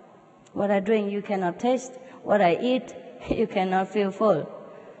 What I drink, you cannot taste. What I eat, you cannot feel full.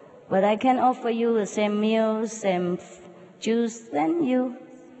 But I can offer you the same meal, same juice, then you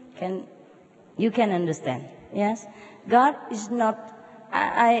can understand. Yes? God is not,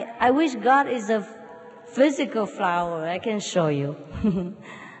 I wish God is a physical flower, I can show you.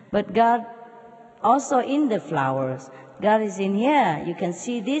 But God also in the flowers. God is in here. You can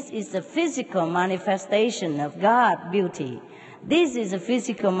see this is the physical manifestation of God's beauty. This is a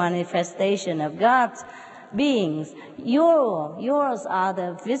physical manifestation of God's beings. Yours are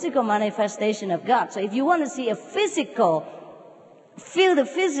the physical manifestation of God. So if you want to see feel the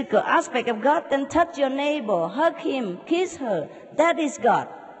physical aspect of God, then touch your neighbor, hug him, kiss her. That is God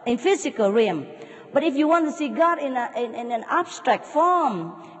in physical realm. But if you want to see God in an abstract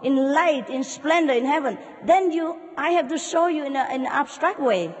form, in light, in splendor, in heaven, then I have to show you in an abstract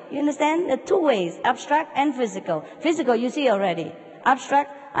way. You understand? There are two ways, abstract and physical. Physical, you see already.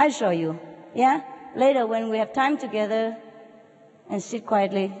 Abstract, I show you. Yeah? Later, when we have time together and sit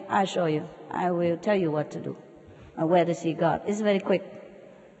quietly, I show you. I will tell you what to do and where to see God. It's very quick.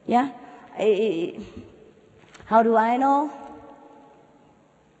 Yeah? How do I know?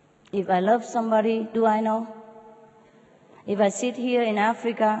 If I love somebody, do I know? If I sit here in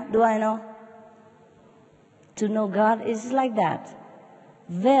Africa, do I know? To know God is like that.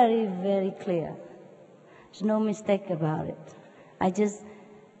 Very, very clear. There's no mistake about it. I just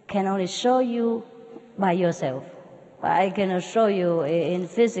can only show you by yourself. I cannot show you in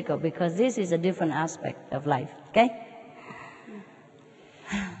physical because this is a different aspect of life. Okay?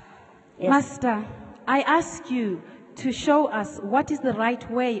 Yes. Master, I ask you to show us what is the right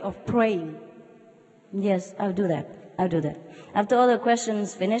way of praying. Yes, I'll do that. After all the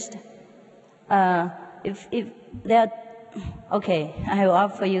questions finished, if there are, okay, I will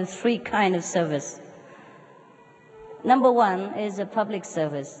offer you 3 kinds of service. Number 1 is a public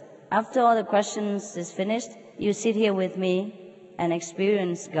service. after all the questions is finished, you sit here with me and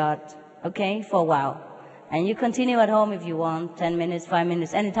experience God, okay, for a while. And you continue at home if you want, 10 minutes, 5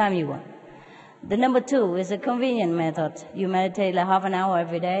 minutes, anytime you want. The number 2 is a convenient method. You meditate like half an hour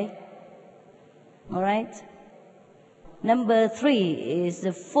every day. All right? Number 3 is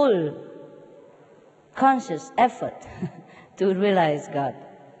the full conscious effort to realize God.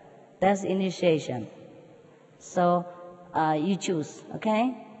 That's initiation. So you choose,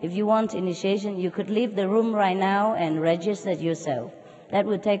 okay? If you want initiation, you could leave the room right now and register yourself. That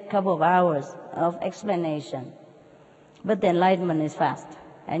would take a couple of hours of explanation. But the enlightenment is fast,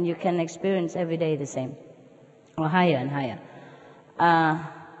 and you can experience every day the same, or higher and higher.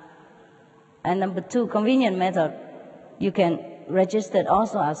 And number 2, convenient method, you can register it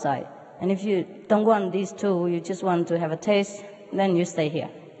also outside. And if you don't want these 2, you just want to have a taste, then you stay here.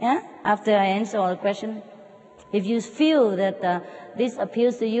 Yeah? After I answer all the questions, if you feel that this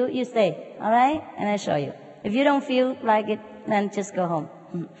appeals to you, you stay, all right? And I show you. If you don't feel like it, then just go home.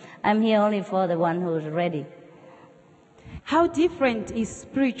 I'm here only for the one who's ready. How different is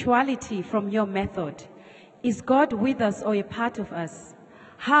spirituality from your method? Is God with us or a part of us?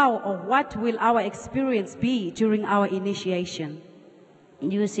 How or what will our experience be during our initiation?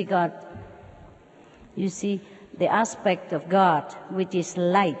 You see God. You see the aspect of God, which is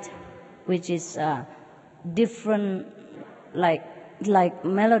light, which is different, like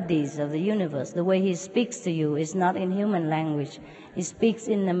melodies of the universe. The way He speaks to you is not in human language. He speaks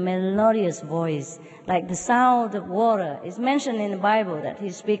in a melodious voice, like the sound of water. It's mentioned in the Bible that He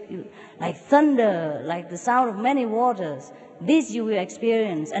speaks like thunder, like the sound of many waters. This you will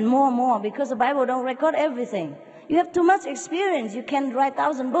experience, and more, because the Bible don't record everything. You have too much experience. You can write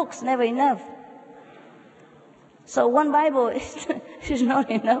 1,000 books, never enough. So one Bible is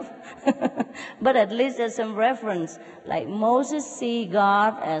not enough. But at least there's some reference. Like Moses see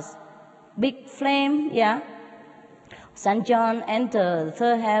God as big flame, yeah. St. John enter the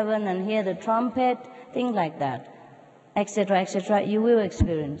third heaven and hear the trumpet, things like that, etc., etc. You will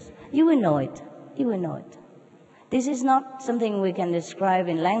experience. You will know it. You will know it. This is not something we can describe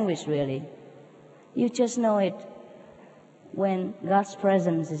in language, really. You just know it when God's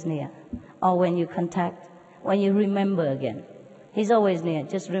presence is near, or when you contact, when you remember again. He's always near,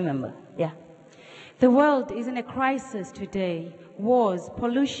 just remember, yeah. The world is in a crisis today. Wars,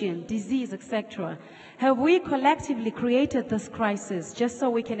 pollution, disease, etc. Have we collectively created this crisis just so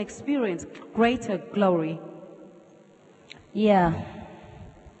we can experience greater glory? Yeah.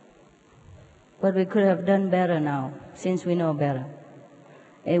 But we could have done better now, since we know better.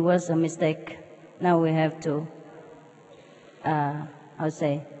 It was a mistake. Now we have to,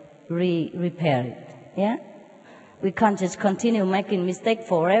 repair it, yeah? We can't just continue making mistakes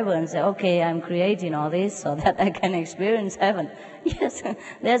forever and say, okay, I'm creating all this so that I can experience heaven. Yes,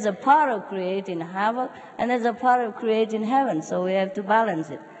 there's a part of creating havoc and there's a part of creating heaven, so we have to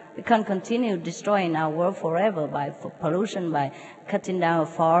balance it. We can't continue destroying our world forever by pollution, by cutting down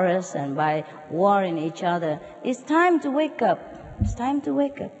forests and by warring each other. It's time to wake up. It's time to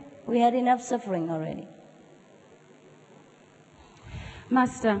wake up. We had enough suffering already.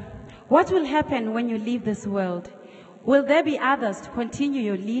 Master, what will happen when you leave this world? Will there be others to continue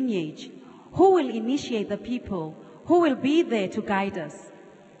your lineage? Who will initiate the people? Who will be there to guide us?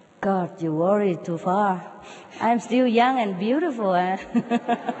 God, you worry too far. I'm still young and beautiful. At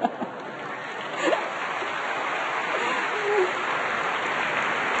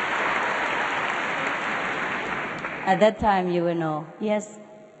that time you will know. Yes.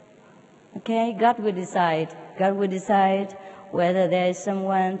 Okay, God will decide. God will decide whether there is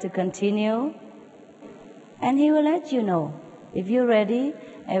someone to continue. And He will let you know. If you're ready,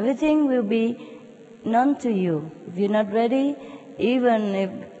 everything will be known to you. If you're not ready, even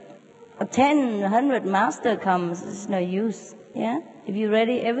if 10, 100 master comes, it's no use. Yeah? If you're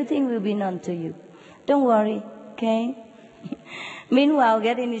ready, everything will be known to you. Don't worry, okay? Meanwhile,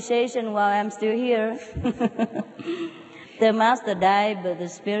 get initiation while I'm still here. The master died, but the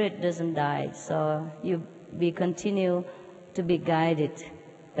spirit doesn't die. So you continue to be guided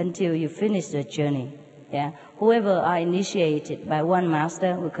until you finish the journey. Yeah, whoever are initiated by one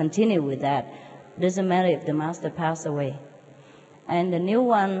master will continue with that. Doesn't matter if the master passed away. And the new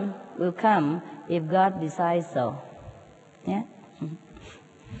one will come if God decides so. Yeah?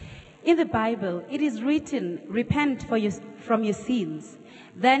 In the Bible, it is written, repent from your sins,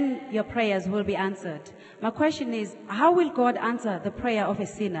 then your prayers will be answered. My question is, how will God answer the prayer of a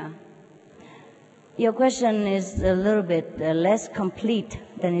sinner? Your question is a little bit less complete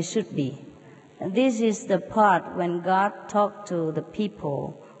than it should be. This is the part when God talked to the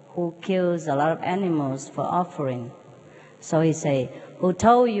people who kills a lot of animals for offering. So He say, who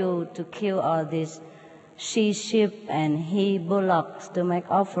told you to kill all these she-sheep and he-bullocks to make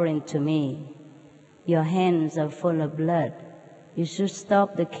offering to me. Your hands are full of blood. You should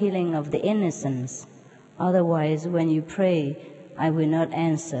stop the killing of the innocents. Otherwise, when you pray, I will not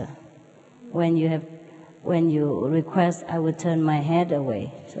answer. When you request, I will turn my head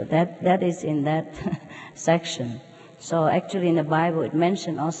away. So that is in that section. So actually in the Bible it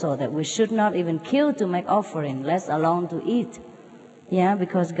mentioned also that we should not even kill to make offering, let alone to eat. Yeah,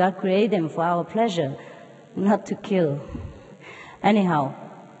 because God created them for our pleasure, not to kill. Anyhow,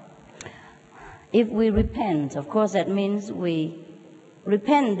 if we repent, of course that means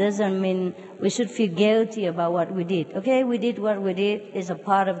repent doesn't mean we should feel guilty about what we did. Okay, we did what we did, it's a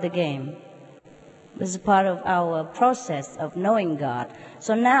part of the game. This is part of our process of knowing God.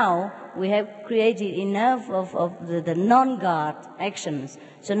 So now we have created enough of the non-God actions.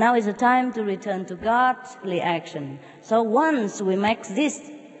 So now is the time to return to godly action. So once we make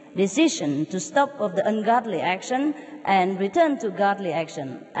this decision to stop of the ungodly action and return to godly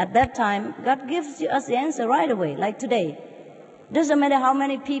action, at that time God gives us the answer right away, like today. Doesn't matter how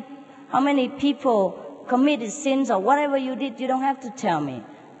many people committed sins or whatever you did, you don't have to tell me.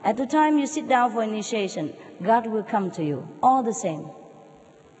 At the time you sit down for initiation, God will come to you, all the same.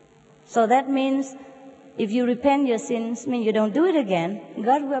 So that means if you repent your sins, mean you don't do it again,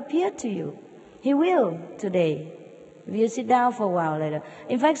 God will appear to you. He will today, if you sit down for a while later.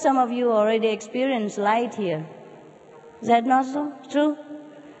 In fact, some of you already experienced light here. Is that not so? True?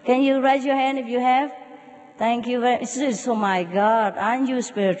 Can you raise your hand if you have? Thank you very much. Oh my God, aren't you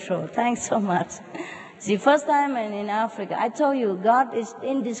spiritual? Thanks so much. See, first time in Africa, I told you, God is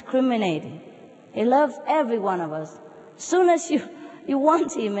indiscriminating. He loves every one of us. As soon as you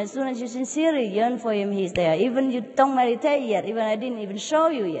want Him, as soon as you sincerely yearn for Him, He's there. Even you don't meditate yet, even I didn't even show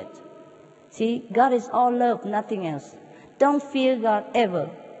you yet. See, God is all love, nothing else. Don't fear God ever.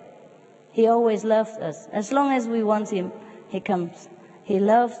 He always loves us. As long as we want Him, He comes. He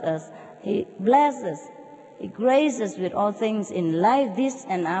loves us. He blesses us. He graces us with all things in life, this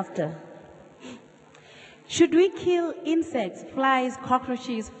and after. Should we kill insects, flies,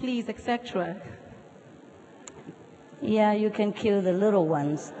 cockroaches, fleas, etc.? Yeah, you can kill the little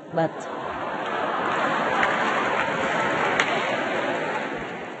ones, but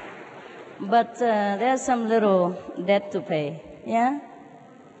there's some little debt to pay. Yeah,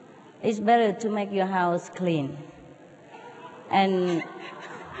 it's better to make your house clean and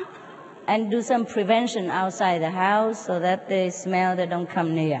do some prevention outside the house so that the smell they don't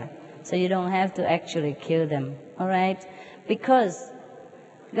come near. So you don't have to actually kill them, all right? Because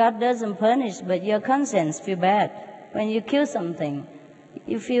God doesn't punish, but your conscience feel bad. When you kill something,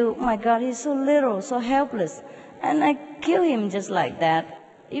 you feel, oh my God, he's so little, so helpless. And I kill him just like that.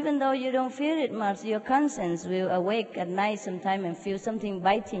 Even though you don't feel it much, your conscience will awake at night sometime and feel something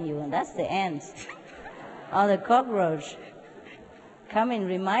biting you, and that's the ants. Or the cockroach coming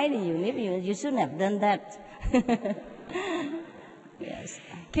reminding you, maybe you shouldn't have done that. Yes.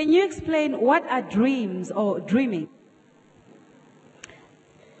 Can you explain what are dreams or dreaming?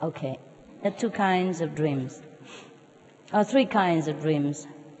 Okay. There are two kinds of dreams, or three kinds of dreams.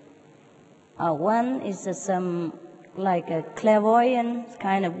 One is some like a clairvoyant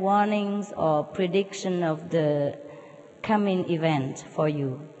kind of warnings or prediction of the coming event for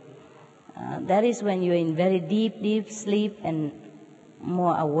you. That is when you're in very deep sleep and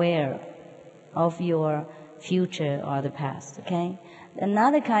more aware of your future or the past, okay?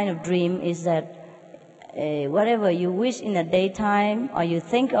 Another kind of dream is that whatever you wish in the daytime or you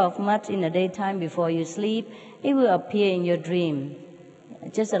think of much in the daytime before you sleep, it will appear in your dream.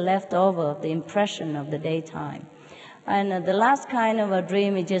 Just a leftover of the impression of the daytime. And the last kind of a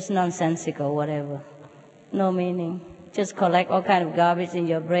dream is just nonsensical, whatever. No meaning. Just collect all kind of garbage in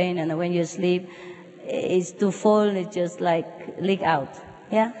your brain, and when you sleep, it's too full, it just like leak out.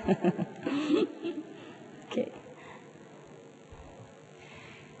 Yeah? Okay.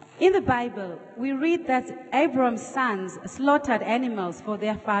 In the Bible, we read that Abram's sons slaughtered animals for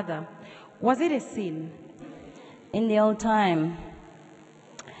their father. Was it a sin? In the old time,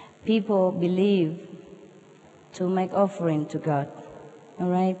 people believed to make offering to God. All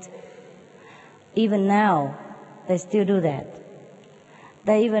right? Even now, they still do that.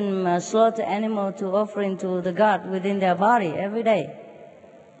 They even slaughter animal to offering to the God within their body every day.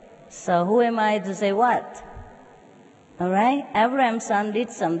 So who am I to say what? All right? Abraham's son did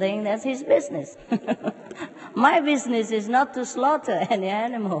something, that's his business. My business is not to slaughter any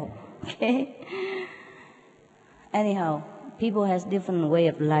animal. Okay? Anyhow, people has different way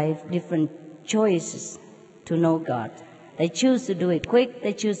of life, different choices to know God. They choose to do it quick,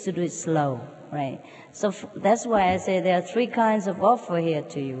 they choose to do it slow. right? So that's why I say there are three kinds of offer here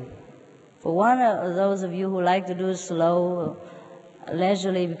to you. For one of those of you who like to do slow,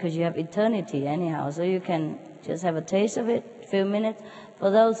 leisurely, because you have eternity anyhow, so you can just have a taste of it, a few minutes. For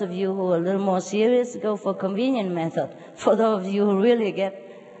those of you who are a little more serious, go for convenient method. For those of you who really get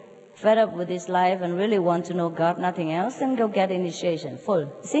fed up with this life and really want to know God, nothing else, then go get initiation,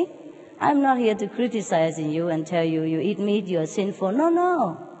 full. See? I'm not here to criticize you and tell you, you eat meat, you are sinful. No,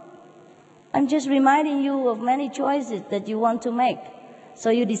 no. I'm just reminding you of many choices that you want to make.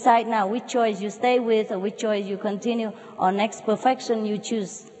 So you decide now which choice you stay with or which choice you continue, or next perfection you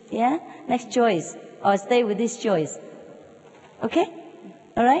choose. Yeah? Next choice. Or stay with this choice. Okay?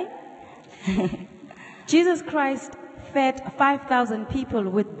 All right? Jesus Christ fed 5,000 people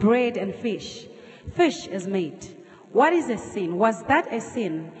with bread and fish. Fish is meat. What is a sin? Was that a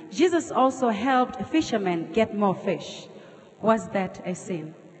sin? Jesus also helped fishermen get more fish. Was that a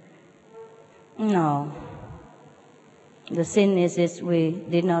sin? No. The sin is we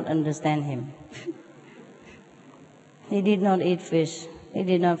did not understand him. He did not eat fish. He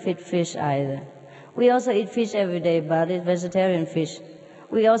did not feed fish either. We also eat fish every day, but it's vegetarian fish.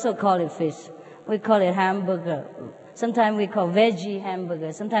 We also call it fish. We call it hamburger. Sometimes we call veggie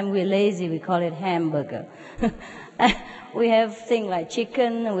hamburger. Sometimes we're lazy, we call it hamburger. We have things like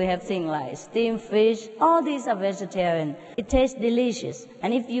chicken, we have things like steamed fish. All these are vegetarian. It tastes delicious.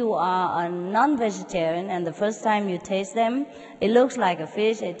 And if you are a non-vegetarian and the first time you taste them, it looks like a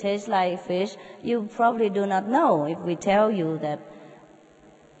fish, it tastes like fish, you probably do not know. If we tell you that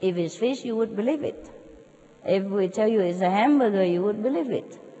if it's fish, you would believe it. If we tell you it's a hamburger, you would believe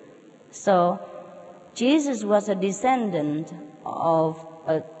it. So Jesus was a descendant of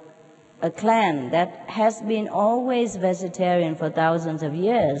a clan that has been always vegetarian for thousands of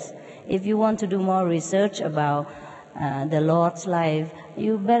years. If you want to do more research about the Lord's life,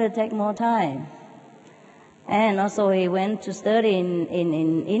 you better take more time. And also he went to study in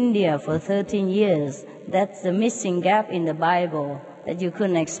India for 13 years. That's the missing gap in the Bible that you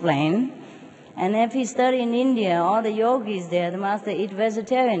couldn't explain. And if he studied in India, all the yogis there, the master eat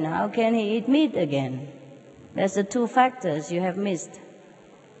vegetarian. How can he eat meat again? That's the two factors you have missed.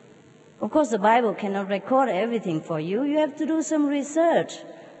 Of course, the Bible cannot record everything for you. You have to do some research.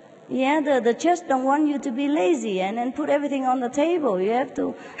 Yeah, the church don't want you to be lazy and put everything on the table. You have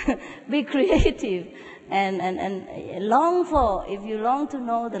to be creative and long for. If you long to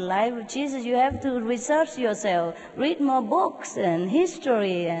know the life of Jesus, you have to research yourself, read more books and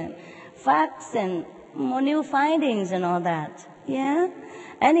history and facts and more new findings and all that. Yeah?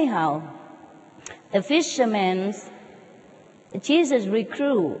 Anyhow, the fishermen, Jesus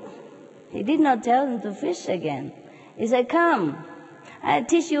recruit. He did not tell them to fish again. He said, come, I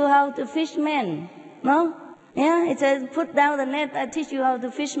teach you how to fish men. No? Yeah, he said, put down the net, I teach you how to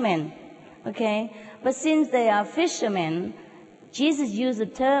fish men. Okay? But since they are fishermen, Jesus used the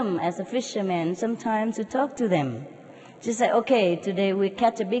term as a fisherman sometimes to talk to them. Just say, okay, today we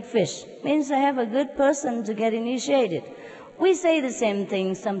catch a big fish. Means I have a good person to get initiated. We say the same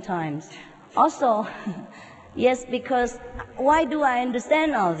thing sometimes. Also, yes, because why do I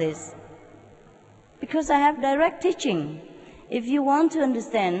understand all this? Because I have direct teaching. If you want to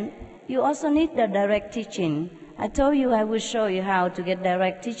understand, you also need the direct teaching. I told you I will show you how to get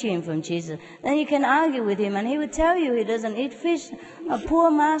direct teaching from Jesus. Then you can argue with him and he will tell you he doesn't eat fish. A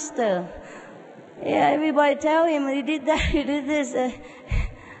poor master. Yeah, everybody tell him he did that, he did this.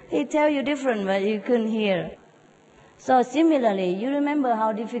 He tell you different, but you couldn't hear. So similarly, you remember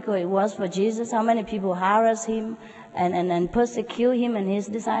how difficult it was for Jesus, how many people harass him and persecute him and his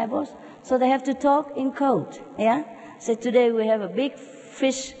disciples? So they have to talk in code, yeah? So today we have a big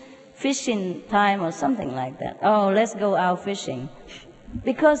fishing time or something like that. Oh, let's go out fishing.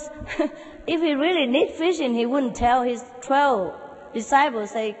 Because if he really need fishing, he wouldn't tell his 12 disciples,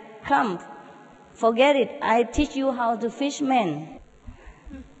 say, come, forget it, I teach you how to fish men.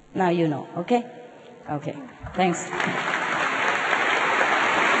 Now you know, okay? Okay, thanks.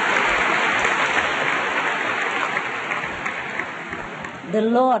 The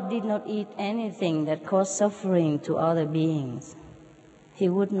Lord did not eat anything that caused suffering to other beings. He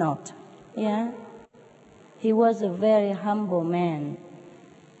would not. Yeah? He was a very humble man.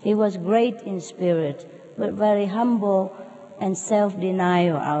 He was great in spirit, but very humble and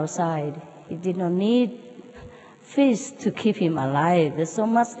self-denial outside. He did not need fish to keep him alive. There's so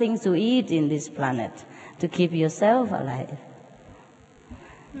much things to eat in this planet to keep yourself alive.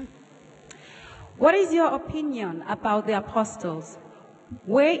 What is your opinion about the apostles?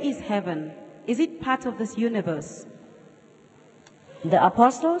 Where is heaven? Is it part of this universe? The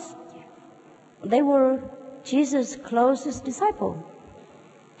apostles? They were Jesus' closest disciple.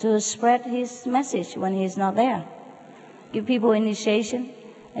 to spread his message when he's not there. Give people initiation,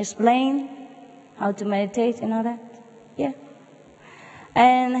 explain how to meditate and all that. Yeah.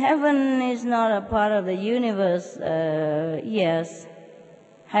 And heaven is not a part of the universe. Yes,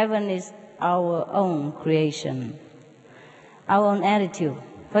 heaven is our own creation, our own attitude.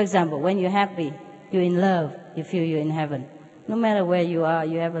 For example, when you're happy, you're in love, you feel you're in heaven. No matter where you are,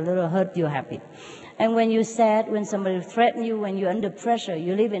 you have a little hurt, you're happy. And when you're sad, when somebody threatens you, when you're under pressure,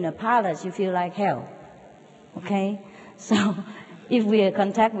 you live in a palace, you feel like hell. Okay? So if we are in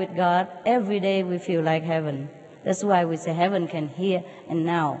contact with God, every day we feel like heaven. That's why we say heaven can hear and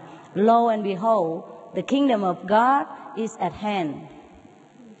now. Lo and behold, the kingdom of God is at hand.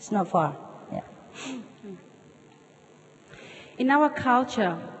 It's not far. Yeah. In our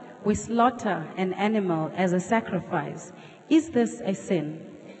culture, we slaughter an animal as a sacrifice. Is this a sin?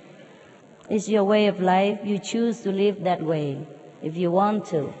 It's your way of life. You choose to live that way. If you want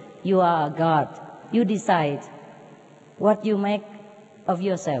to, you are a God. You decide what you make of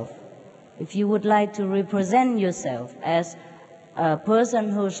yourself. If you would like to represent yourself as a person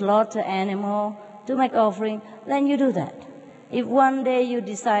who slaughter animal to make offering, then you do that. If one day you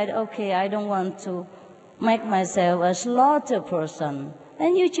decide, okay, I don't want to make myself a slaughter person,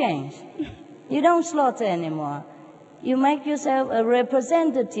 then you change. You don't slaughter anymore. You make yourself a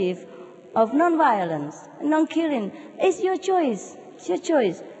representative of non-violence, non-killing. It's your choice. It's your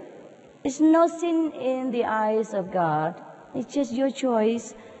choice. It's no sin in the eyes of God. It's just your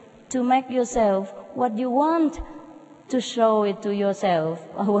choice to make yourself what you want to show it to yourself.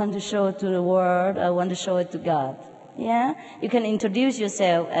 I want to show it to the world. I want to show it to God. Yeah? You can introduce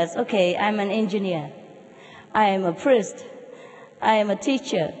yourself as, okay, I'm an engineer. I am a priest. I am a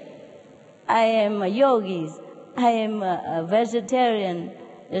teacher. I am a yogi. I am a vegetarian,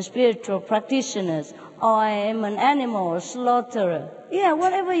 a spiritual practitioner. Or I am an animal slaughterer. Yeah,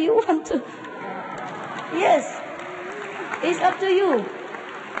 whatever you want to. Yes. It's up to you.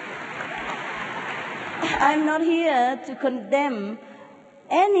 I'm not here to condemn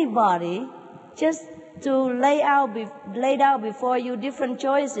anybody, just to lay out before you different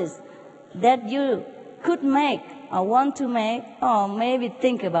choices that you could make or want to make or maybe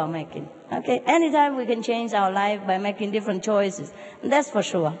think about making. Okay? Anytime we can change our life by making different choices. That's for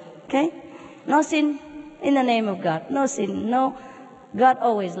sure. Okay? No sin in the name of God. No sin. No. God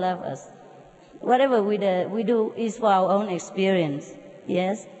always loves us. Whatever we do is for our own experience.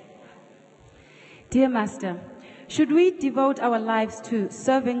 Yes? Dear Master, should we devote our lives to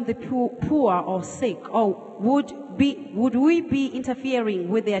serving the poor or sick, or would we be interfering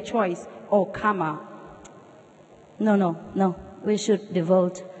with their choice or karma? No. We should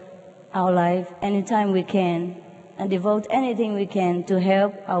devote our life anytime we can and devote anything we can to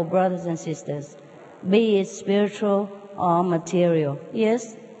help our brothers and sisters, be it spiritual or material.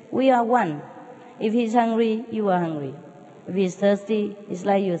 Yes, we are one. If he's hungry, you are hungry. If he's thirsty, it's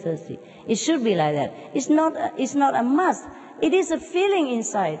like you're thirsty. It should be like that. It's not a must. It is a feeling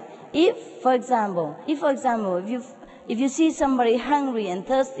inside. If, for example, if you see somebody hungry and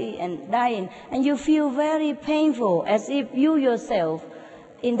thirsty and dying, and you feel very painful, as if you yourself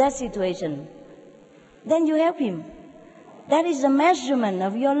in that situation, then you help him. That is a measurement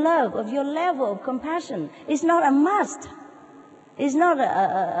of your love, of your level of compassion. It's not a must. It's not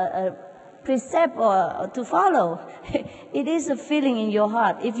a precept or to follow. It is a feeling in your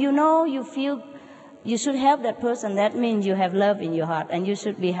heart. If you know, you feel you should help that person, that means you have love in your heart and you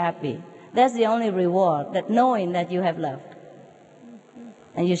should be happy. That's the only reward, that knowing that you have love.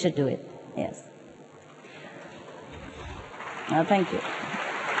 And you should do it. Yes. Thank you.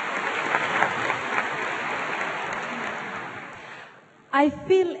 I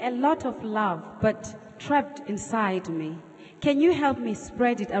feel a lot of love, but trapped inside me. Can you help me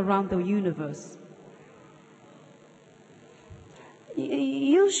spread it around the universe?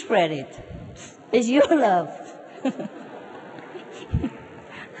 You spread it. It's your love.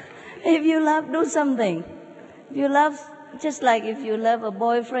 If you love, do something. If you love, just like if you love a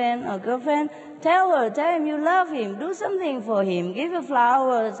boyfriend or girlfriend, tell him you love him. Do something for him. Give her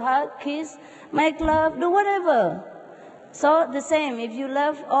flowers, hug, kiss, make love, do whatever. So the same, if you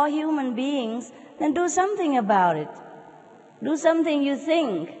love all human beings, then do something about it. Do something you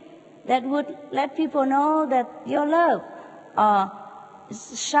think that would let people know that your love. Or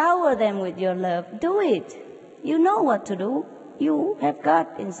shower them with your love. Do it. You know what to do. You have God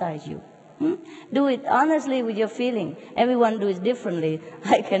inside you. Do it honestly with your feeling. Everyone does it differently.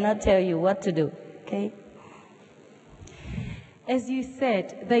 I cannot tell you what to do. Okay? As you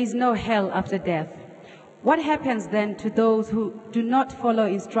said, there is no hell after death. What happens then to those who do not follow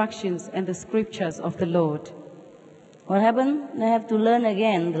instructions and the scriptures of the Lord? What happened? They have to learn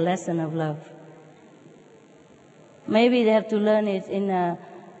again the lesson of love. Maybe they have to learn it in a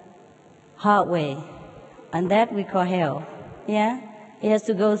hard way, and that we call hell. Yeah? He has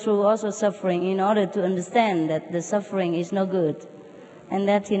to go through also suffering in order to understand that the suffering is no good, and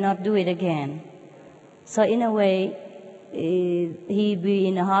that he not do it again. So in a way, he be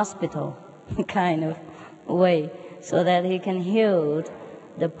in a hospital kind of way, so that he can heal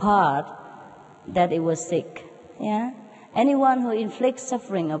the part that it was sick. Yeah? Anyone who inflicts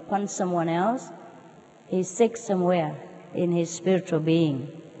suffering upon someone else is sick somewhere in his spiritual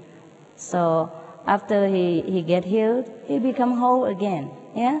being. So after he get healed, he become whole again.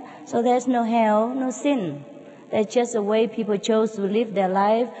 Yeah? So there's no hell, no sin. That's just a way people chose to live their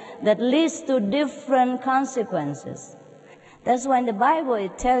life that leads to different consequences. That's why in the Bible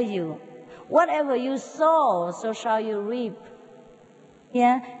it tells you, whatever you sow, so shall you reap.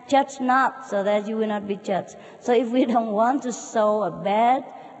 Yeah? Judge not, so that you will not be judged. So if we don't want to sow a bad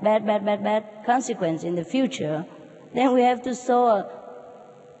consequence in the future, then we have to sow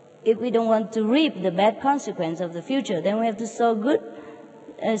if we don't want to reap the bad consequence of the future, then we have to sow good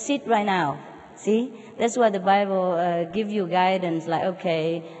seed right now. See? That's why the Bible gives you guidance like,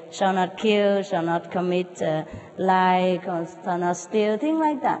 okay, shall not kill, shall not commit lie, shall not steal, things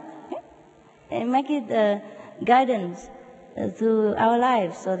like that. Okay? And make it guidance to our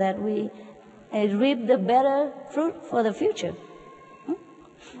lives so that we reap the better fruit for the future.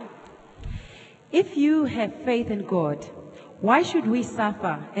 If you have faith in God, why should we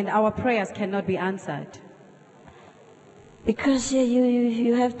suffer and our prayers cannot be answered? Because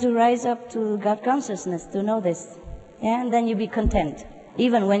you have to rise up to God consciousness to know this. Yeah? And then you be content.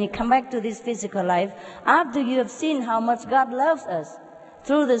 Even when you come back to this physical life, after you have seen how much God loves us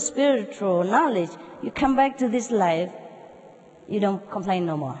through the spiritual knowledge, you come back to this life, you don't complain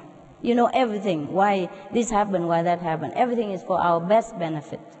no more. You know everything, why this happened, why that happened. Everything is for our best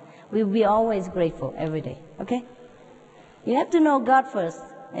benefit. We'll be always grateful every day. Okay? You have to know God first.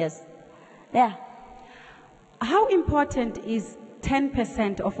 Yes. Yeah. How important is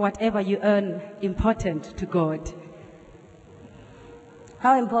 10% of whatever you earn important to God?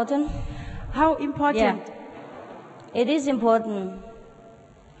 How important? How important? Yeah. It is important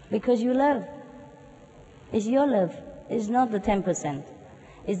because you love. It's your love. It's not the 10%.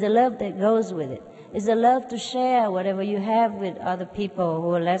 It's the love that goes with it. It's the love to share whatever you have with other people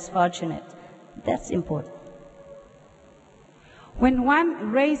who are less fortunate. That's important. When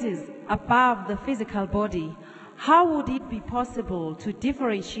one raises above the physical body, how would it be possible to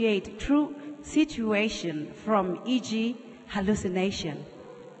differentiate true situation from, e.g., hallucination?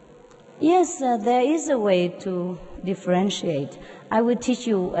 Yes, there is a way to differentiate. I will teach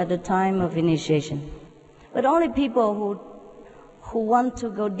you at the time of initiation. But only people who want to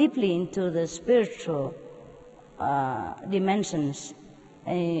go deeply into the spiritual dimensions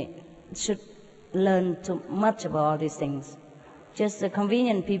should learn too much about all these things. Just the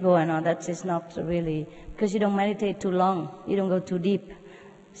convenient people and all that is not really, because you don't meditate too long, you don't go too deep.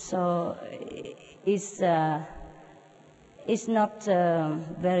 So it's not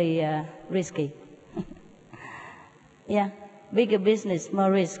very risky. Yeah, bigger business,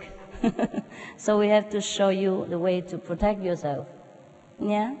 more risk. So we have to show you the way to protect yourself.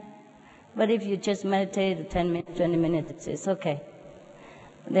 Yeah? But if you just meditate 10 minutes, 20 minutes, it's okay.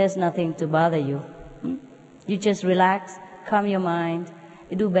 There's nothing to bother you. You just relax, calm your mind,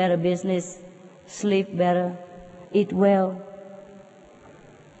 you do better business, sleep better, eat well.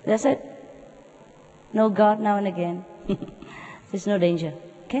 That's it. Know God now and again. There's no danger.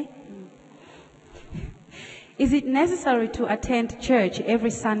 Okay? Is it necessary to attend church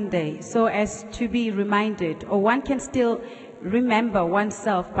every Sunday so as to be reminded, or one can still remember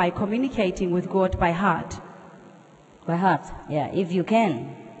oneself by communicating with God by heart? By heart, yeah, if you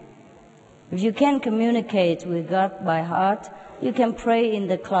can. If you can communicate with God by heart, you can pray in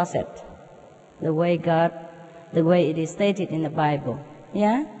the closet, the way it is stated in the Bible.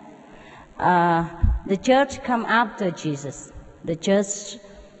 Yeah? The church come after Jesus. The church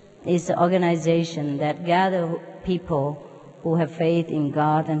is an organization that gather people who have faith in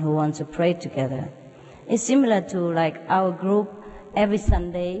God and who want to pray together. It's similar to like our group. Every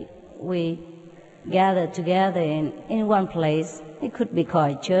Sunday we gather together in one place. It could be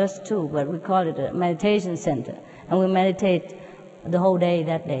called church too, but we call it a meditation center. And we meditate the whole day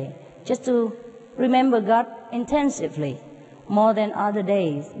that day, just to remember God intensively, more than other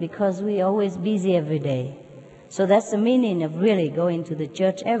days, because we're always busy every day. So that's the meaning of really going to the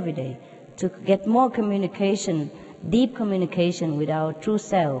church every day, to get more communication, deep communication with our true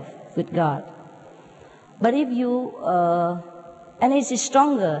self, with God. But if you, and it's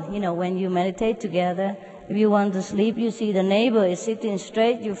stronger, when you meditate together, If you want to sleep, you see the neighbor is sitting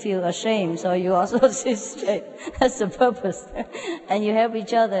straight, you feel ashamed, so you also sit straight. That's the purpose. And you help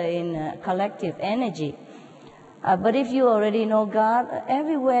each other in collective energy. But if you already know God,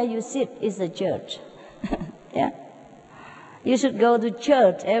 everywhere you sit is a church. Yeah. You should go to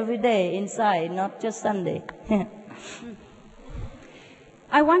church every day inside, not just Sunday.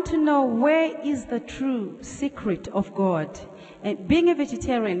 I want to know, where is the true secret of God? And being a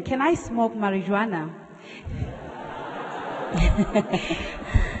vegetarian, can I smoke marijuana?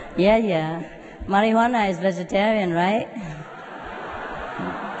 Yeah. Marijuana is vegetarian, right?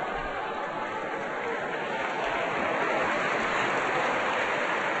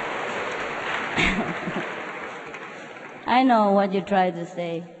 I know what you try to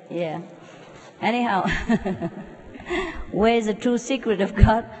say, yeah. Anyhow, where is the true secret of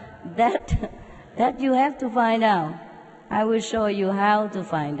God? That you have to find out. I will show you how to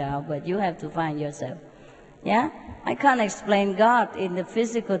find out, but you have to find yourself. Yeah? I can't explain God in the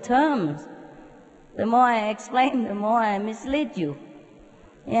physical terms. The more I explain, the more I mislead you.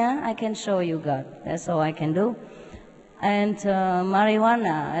 Yeah? I can show you God. That's all I can do. And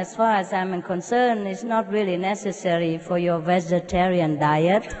marijuana, as far as I'm concerned, is not really necessary for your vegetarian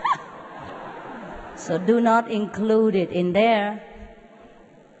diet. So do not include it in there.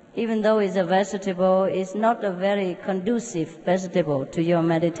 Even though it's a vegetable, it's not a very conducive vegetable to your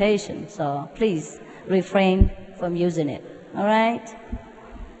meditation. So please refrain from using it. All right?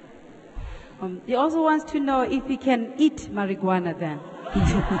 He also wants to know if he can eat marijuana then.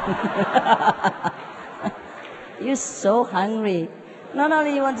 You're so hungry. Not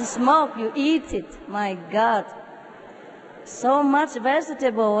only you want to smoke, you eat it. My God. So much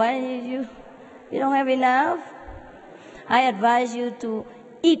vegetable, and you don't have enough? I advise you to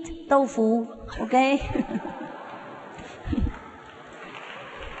eat tofu, okay?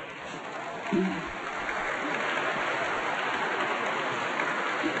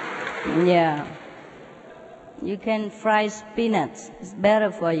 Yeah. You can fry spinach. It's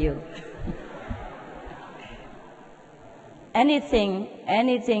better for you. Anything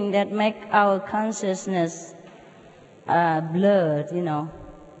that make our consciousness blurred,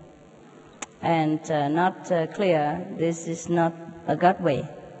 and not clear, this is not a God way.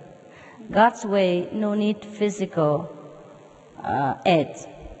 God's way, no need physical aid,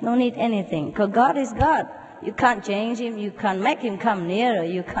 no need anything, because God is God. You can't change Him, you can't make Him come nearer,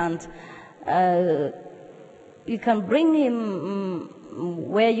 you can't bring Him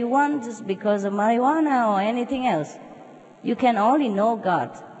where you want just because of marijuana or anything else. You can only know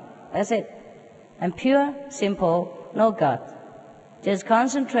God. That's it. And pure, simple, know God. Just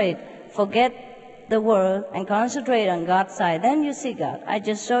concentrate, forget the world, and concentrate on God's side. Then you see God. I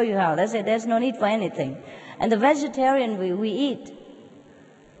just show you how. That's it. There's no need for anything. And the vegetarian we eat,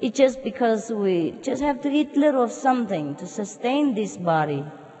 it's just because we just have to eat little of something to sustain this body.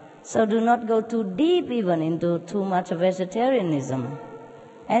 So do not go too deep even into too much of vegetarianism.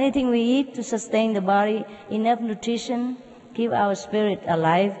 Anything we eat to sustain the body, enough nutrition, keep our spirit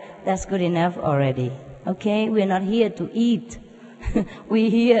alive, that's good enough already. Okay? We're not here to eat. We're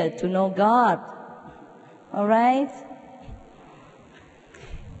here to know God. All right?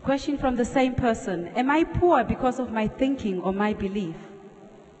 Question from the same person. Am I poor because of my thinking or my belief?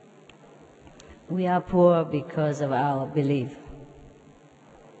 We are poor because of our belief.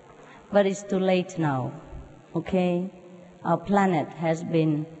 But it's too late now. Okay? Our planet has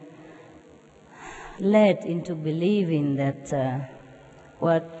been led into believing that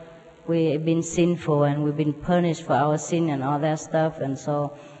what we've been sinful and we've been punished for our sin and all that stuff, and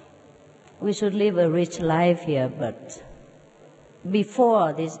so we should live a rich life here. But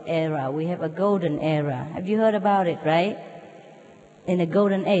before this era, we have a golden era. Have you heard about it, right? In the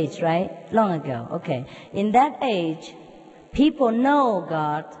golden age, right? Long ago. Okay. In that age, people know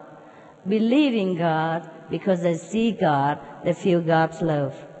God, believe in God, because they see God, they feel God's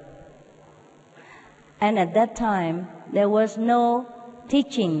love. And at that time, there was no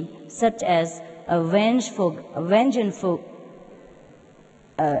teaching such as revengeful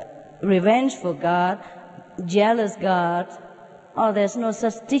God, jealous God. Oh, there's no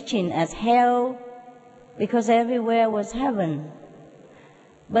such teaching as hell, because everywhere was heaven.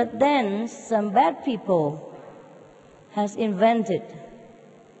 But then some bad people has invented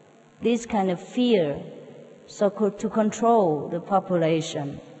this kind of fear, so to control the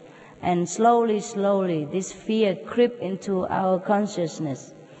population. And slowly, this fear creep into our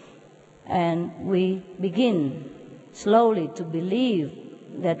consciousness. And we begin slowly to believe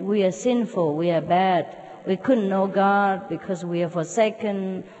that we are sinful, we are bad. We couldn't know God because we are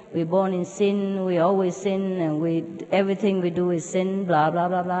forsaken, we're born in sin, we always sin, and everything we do is sin, blah, blah,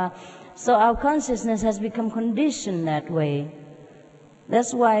 blah, blah. So our consciousness has become conditioned that way.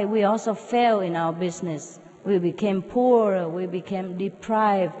 That's why we also fail in our business. We became poorer, we became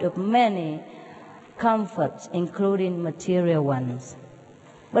deprived of many comforts, including material ones.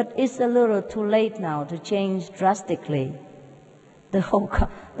 But it's a little too late now to change drastically. The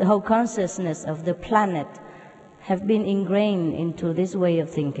whole consciousness of the planet have been ingrained into this way of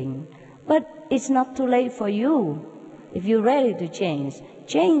thinking. But it's not too late for you. If you're ready to change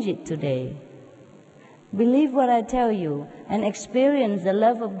it today. Believe what I tell you and experience the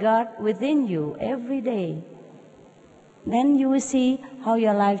love of God within you every day. Then you will see how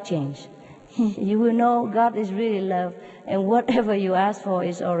your life changes. You will know God is really love, and whatever you ask for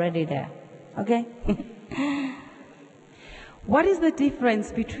is already there. Okay? What is the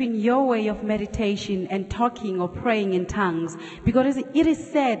difference between your way of meditation and talking or praying in tongues? Because it is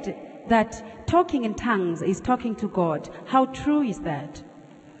said that talking in tongues is talking to God. How true is that?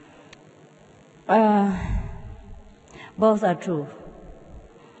 Both are true.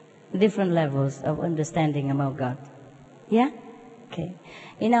 Different levels of understanding about God. Yeah? Okay.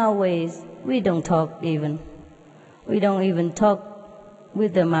 In our ways, we don't talk even. We don't even talk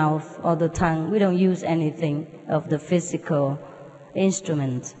with the mouth or the tongue. We don't use anything of the physical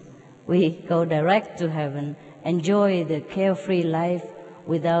instruments. We go direct to heaven, enjoy the carefree life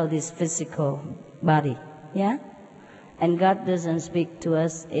without this physical body. Yeah? And God doesn't speak to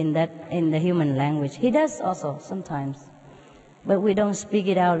us in the human language. He does also sometimes. But we don't speak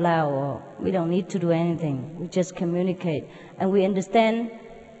it out loud, or we don't need to do anything. We just communicate. And we understand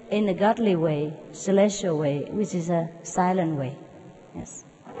in a godly way, celestial way, which is a silent way. Yes.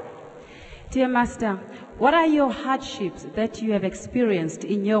 Dear Master, what are your hardships that you have experienced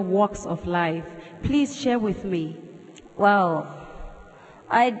in your walks of life? Please share with me. Well,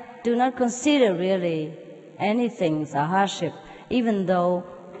 I do not consider really anything a hardship, even though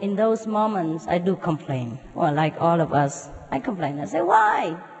in those moments I do complain. Well, like all of us, I complain. I say,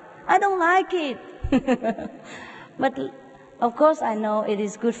 why? I don't like it. But of course I know it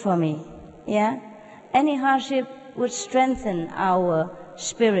is good for me. Yeah? Any hardship would strengthen our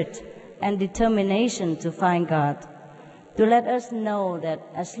spirit and determination to find God, to let us know that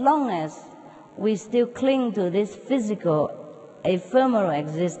as long as we still cling to this physical, ephemeral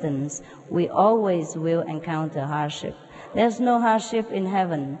existence, we always will encounter hardship. There's no hardship in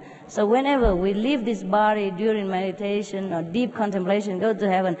heaven. So whenever we leave this body during meditation or deep contemplation, go to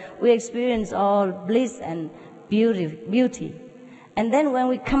heaven, we experience all bliss and beauty. And then when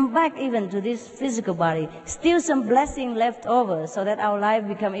we come back even to this physical body, still some blessing left over so that our life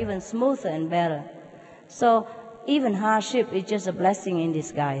become even smoother and better. So even hardship is just a blessing in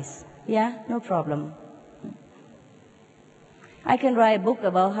disguise. Yeah, no problem. I can write a book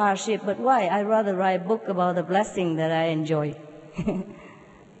about hardship, but why? I'd rather write a book about the blessing that I enjoy.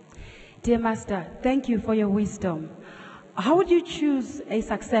 Dear Master, thank you for your wisdom. How would you choose a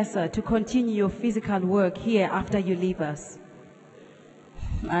successor to continue your physical work here after you leave us?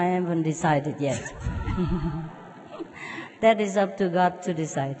 I haven't decided yet. That is up to God to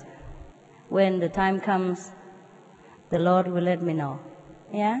decide. When the time comes, the Lord will let me know.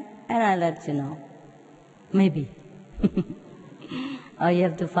 Yeah? And I'll let you know. Maybe. Or you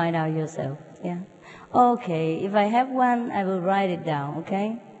have to find out yourself. Yeah? Okay, if I have one, I will write it down,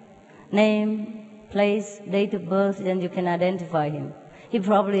 okay? Name, place, date of birth, then you can identify him. He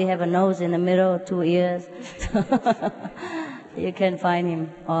probably have a nose in the middle, 2 ears. You can find him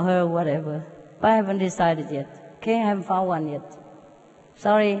or her, whatever. But I haven't decided yet. Okay, I haven't found one yet.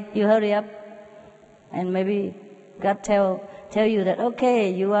 Sorry, you hurry up. And maybe God tell you that,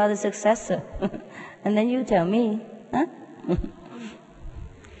 okay, you are the successor. And then you tell me, huh?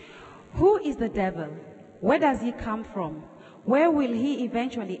 Who is the devil? Where does he come from? Where will he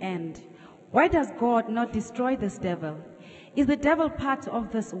eventually end? Why does God not destroy this devil? Is the devil part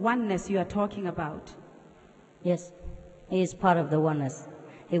of this oneness you are talking about? Yes, he is part of the oneness.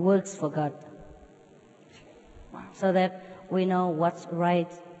 He works for God. Wow. So that we know what's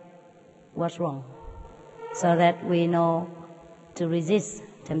right, what's wrong. So that we know to resist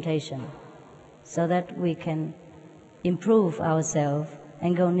temptation. So that we can improve ourselves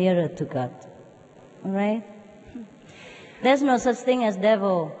and go nearer to God. All right? There's no such thing as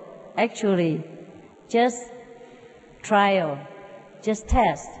devil. Actually, just trial, just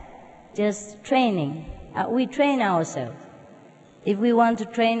test, just training. We train ourselves. If we want to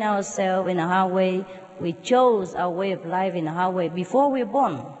train ourselves in a hard way, we chose our way of life in a hard way before we're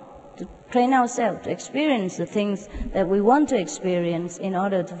born. To train ourselves, to experience the things that we want to experience in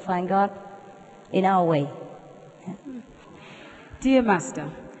order to find God in our way. Yeah. Dear Master,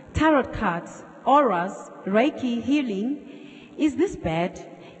 tarot cards, auras, Reiki, healing, is this bad?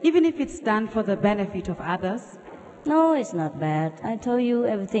 even if it's done for the benefit of others? No, it's not bad. I told you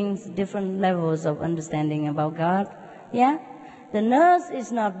everything's different levels of understanding about God. Yeah? The nurse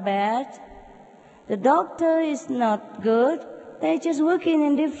is not bad. The doctor is not good. They're just working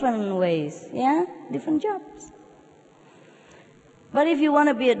in different ways. Yeah? Different jobs. But if you want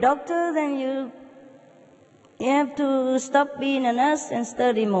to be a doctor, then you have to stop being a nurse and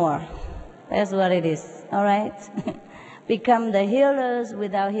study more. That's what it is. All right? Become the healers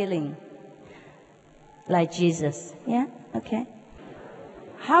without healing. Like Jesus. Yeah? Okay.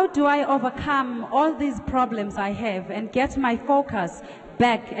 How do I overcome all these problems I have and get my focus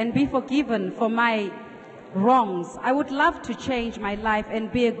back and be forgiven for my wrongs? I would love to change my life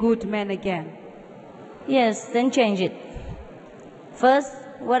and be a good man again. Yes, then change it. First,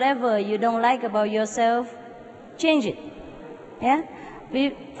 whatever you don't like about yourself, change it. Yeah?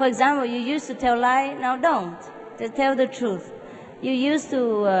 For example, you used to tell lie, now don't. Just tell the truth. You used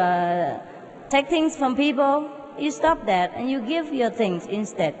to take things from people, you stop that and you give your things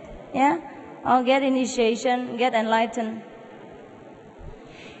instead. Yeah? Or get initiation, get enlightened.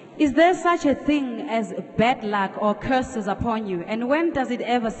 Is there such a thing as bad luck or curses upon you? And when does it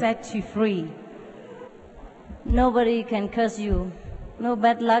ever set you free? Nobody can curse you. No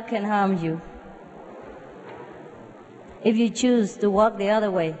bad luck can harm you. If you choose to walk the other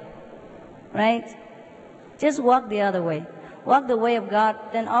way, right? Just walk the other way. Walk the way of God,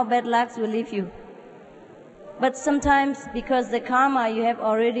 then all bad lucks will leave you. But sometimes, because the karma you have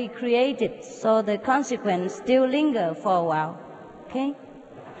already created, so the consequence still linger for a while. Okay?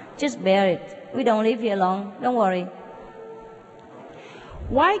 Just bear it. We don't leave you alone. Don't worry.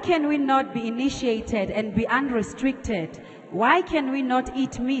 Why can we not be initiated and be unrestricted? Why can we not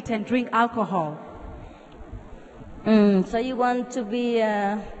eat meat and drink alcohol? So you want to be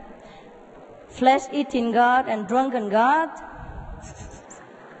a flesh-eating God and drunken God?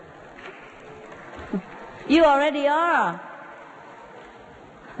 You already are.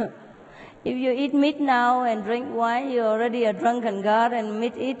 If you eat meat now and drink wine, you're already a drunken God and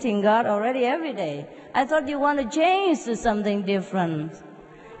meat-eating God already every day. I thought you want to change to something different.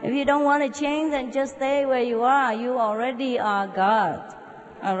 If you don't want to change, then just stay where you are. You already are God.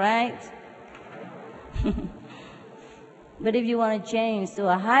 All right? But if you want to change to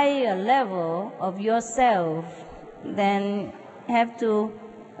a higher level of yourself, then have to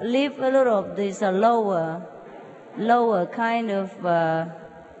leave a little of this lower kind of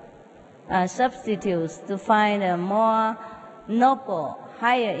substitutes to find a more noble,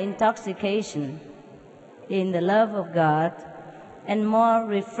 higher intoxication in the love of God and more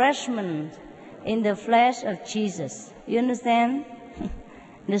refreshment in the flesh of Jesus. You understand?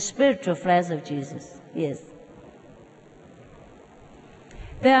 The spiritual flesh of Jesus. Yes.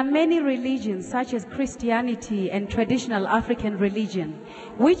 There are many religions, such as Christianity and traditional African religion.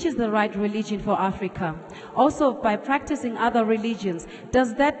 Which is the right religion for Africa? Also, by practicing other religions,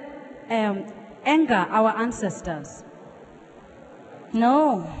 does that anger our ancestors?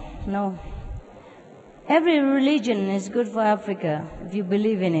 No. Every religion is good for Africa, if you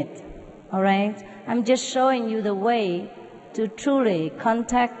believe in it. All right? I'm just showing you the way to truly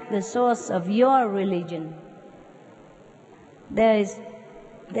contact the source of your religion. There's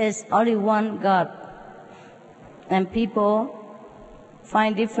only one God, and people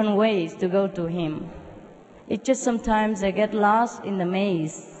find different ways to go to Him. It's just sometimes they get lost in the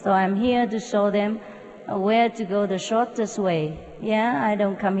maze, so I'm here to show them where to go the shortest way. Yeah, I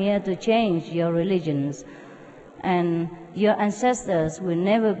don't come here to change your religions, and your ancestors will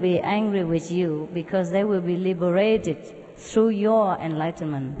never be angry with you because they will be liberated through your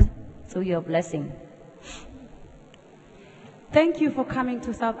enlightenment, through your blessing. Thank you for coming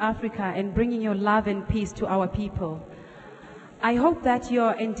to South Africa and bringing your love and peace to our people. I hope that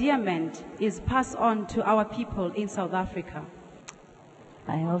your endearment is passed on to our people in South Africa.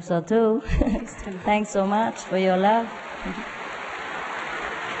 I hope so too. Thanks so much for your love.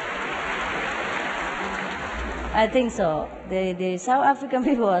 I think so. The South African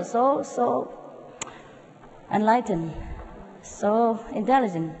people are so enlightened, so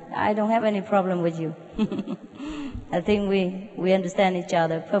intelligent. I don't have any problem with you. I think we understand each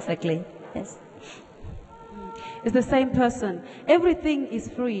other perfectly. Yes. It's the same person. Everything is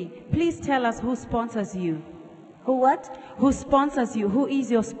free. Please tell us who sponsors you. Who what? Who sponsors you? Who is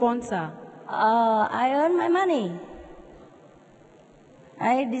your sponsor? I earn my money.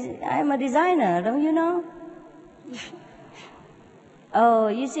 I'm a designer, don't you know? Oh,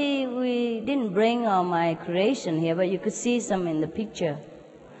 you see, we didn't bring all my creation here, but you could see some in the picture.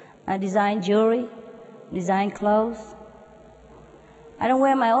 I design jewelry, design clothes. I don't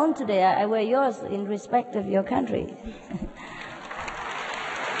wear my own today. I wear yours in respect of your country.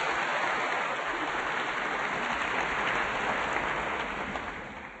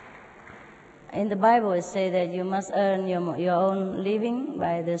 In the Bible, it says that you must earn your own living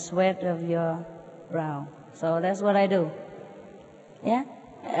by the sweat of your brow. So that's what I do. Yeah?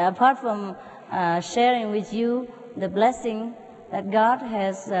 Apart from sharing with you the blessing that God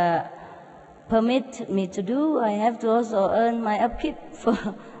has permitted me to do, I have to also earn my upkeep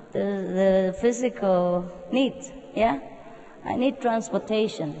for the physical needs. Yeah? I need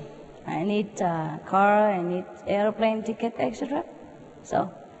transportation. I need car, I need airplane ticket, etc. So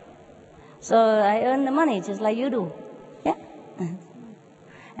I earn the money just like you do. Yeah?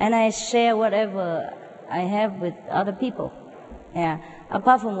 And I share whatever I have with other people. Yeah.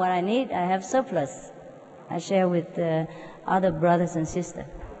 Apart from what I need, I have surplus. I share with other brothers and sisters.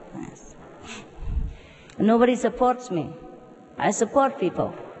 Yes. Nobody supports me. I support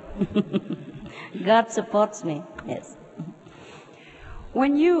people. God supports me. Yes.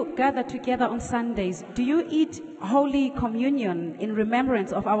 When you gather together on Sundays, do you eat Holy Communion in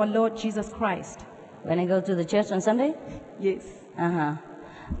remembrance of our Lord Jesus Christ? When I go to the church on Sunday? Yes.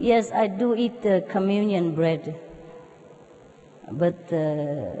 Yes, I do eat the communion bread, but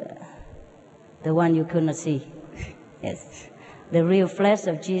the one you could not see. Yes. The real flesh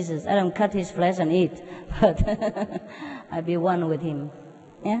of Jesus. I don't cut his flesh and eat, but I be one with him.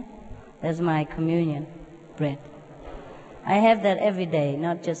 Yeah? That's my communion bread. I have that every day,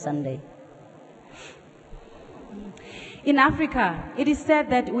 not just Sunday. In Africa, it is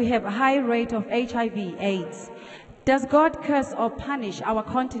said that we have a high rate of HIV/AIDS. Does God curse or punish our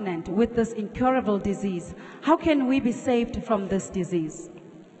continent with this incurable disease? How can we be saved from this disease?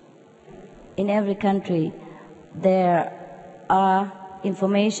 In every country, there are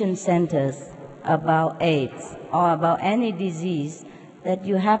information centers about AIDS or about any disease that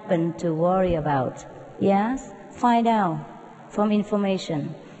you happen to worry about. Yes? Find out from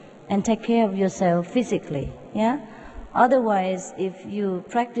information and take care of yourself physically. Yeah? Otherwise, if you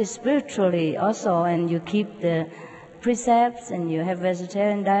practice spiritually also and you keep the precepts and you have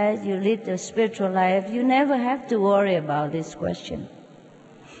vegetarian diet, you lead a spiritual life, you never have to worry about this question.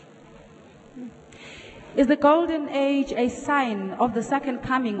 Is the golden age a sign of the second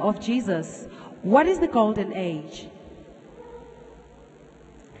coming of Jesus? What is the golden age?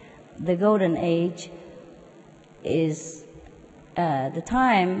 The golden age is the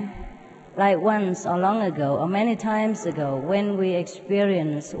time, like once or long ago or many times ago, when we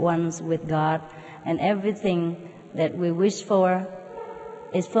experience once with God and everything that we wish for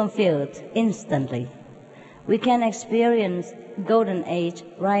is fulfilled instantly. We can experience golden age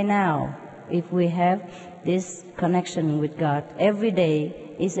right now if we have this connection with God. Every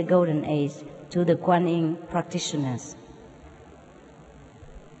day is a golden age to the Kuan Yin practitioners.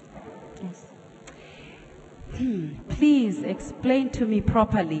 Yes. Please explain to me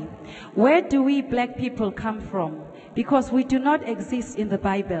properly. Where do we black people come from? Because we do not exist in the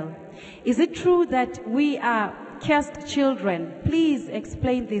Bible. Is it true that we are cursed children? Please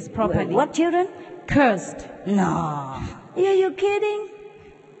explain this properly. What children? Cursed. No. Are you kidding?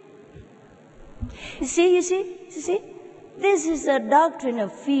 You see? This is a doctrine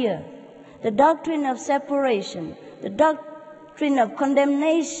of fear, the doctrine of separation, the doctrine of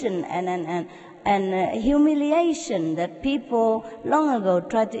condemnation and humiliation that people long ago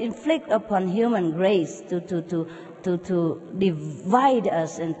tried to inflict upon human race to divide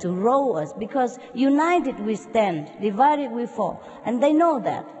us and to roll us, because united we stand, divided we fall, and they know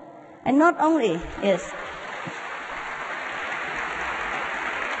that. And not only, yes.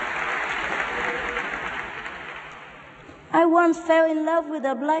 I once fell in love with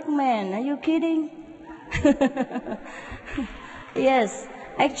a black man. Are you kidding? Yes,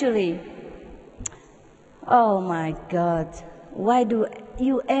 actually. Oh my God. Why do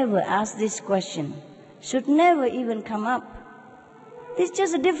you ever ask this question? Should never even come up. It's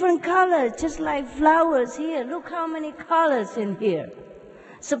just a different color, just like flowers here. Look how many colors in here.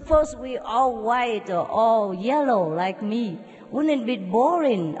 Suppose we all white or all yellow like me. Wouldn't it be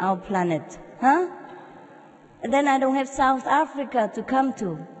boring, our planet? Huh? And then I don't have South Africa to come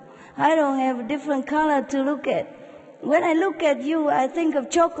to. I don't have a different color to look at. When I look at you, I think of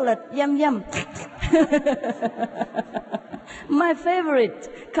chocolate. Yum, yum. My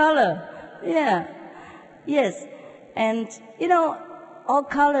favorite color. Yeah. Yes. And, all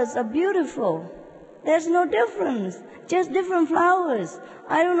colors are beautiful. There's no difference. Just different flowers.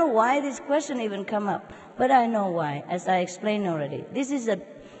 I don't know why this question even come up. But I know why, as I explained already. This is the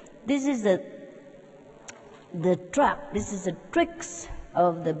trap. This is the tricks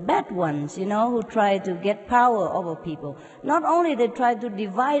of the bad ones, who try to get power over people. Not only they try to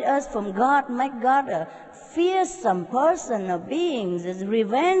divide us from God, make God a fearsome person or beings, is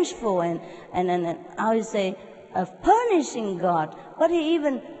revengeful and how you say, of punishing God, but they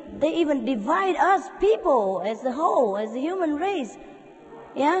even divide us people as a whole, as the human race.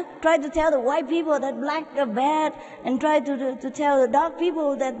 Yeah, try to tell the white people that black are bad, and try to tell the dark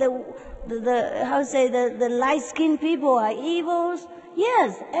people that the light-skinned people are evils.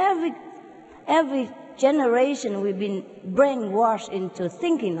 Yes, every generation we've been brainwashed into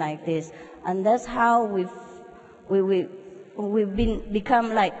thinking like this, and that's how we've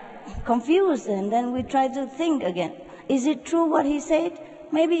become like confused, and then we try to think again. Is it true what he said?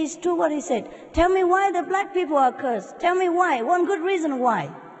 Maybe it's true what he said. Tell me why the black people are cursed. Tell me why. One good reason why.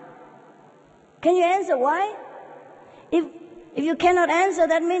 Can you answer why? If you cannot answer,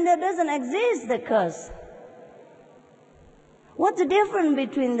 that means there doesn't exist the curse. What's the difference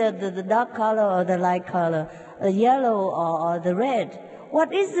between the dark color or the light color, the yellow or the red?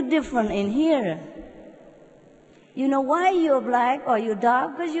 What is the difference in here? You know why you're black or you're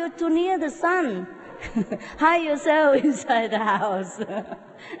dark? Because you're too near the sun. Hide yourself inside the house.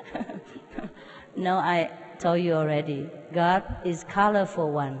 No, I told you already. God is colorful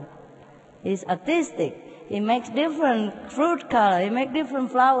one. He's artistic. He makes different fruit color. He makes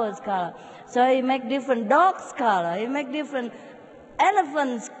different flowers color. So he makes different dogs color. He makes different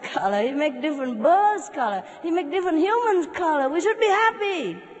elephants color. He makes different birds color. He makes different humans color. We should be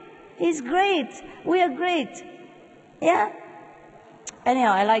happy. He's great. We are great. Yeah?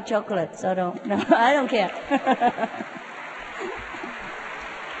 Anyhow, I like chocolate, so I don't care.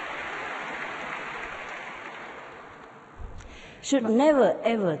 Should never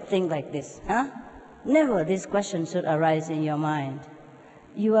ever think like this, huh? Never this question should arise in your mind.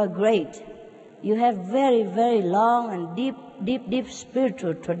 You are great. You have very, very long and deep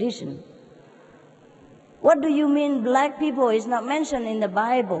spiritual tradition. What do you mean black people is not mentioned in the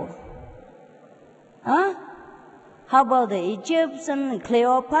Bible? Huh? How about the Egyptian,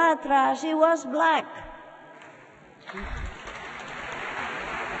 Cleopatra? She was black.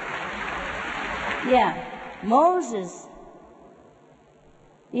 Yeah, Moses.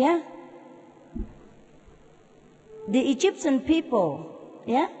 Yeah? The Egyptian people,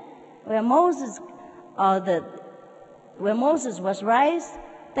 yeah? Where Moses was raised,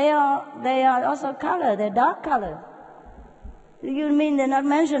 they are also color, they're dark color. You mean they're not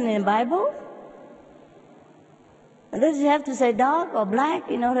mentioned in the Bible? Does you have to say dark or black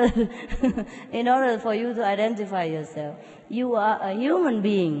in order for you to identify yourself? You are a human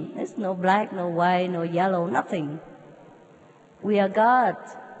being. There's no black, no white, no yellow, nothing. We are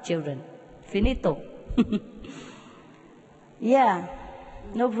God's children. Finito. Yeah,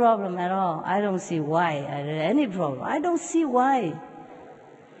 no problem at all. I don't see why. Any problem. I don't see why.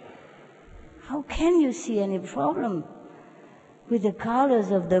 How can you see any problem with the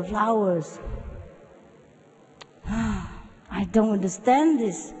colors of the flowers? I don't understand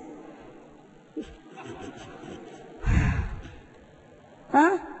this.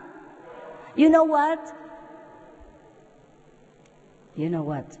 Huh? You know what? You know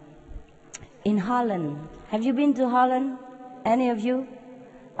what? In Holland, have you been to Holland? Any of you?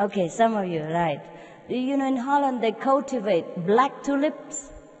 Okay, some of you, right. You know, in Holland they cultivate black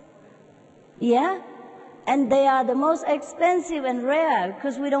tulips. Yeah? And they are the most expensive and rare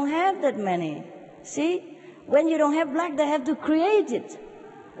because we don't have that many. See? When you don't have black, they have to create it.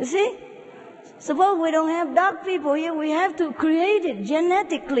 You see? Suppose we don't have dark people here, we have to create it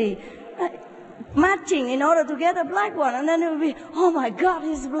genetically, matching in order to get a black one. And then it will be, oh my God,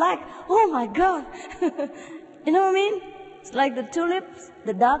 he's black. Oh my God. You know what I mean? It's like the tulips,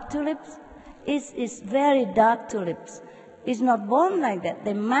 the dark tulips. It's very dark tulips. It's not born like that.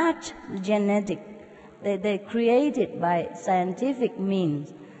 They match the genetic. They create it by scientific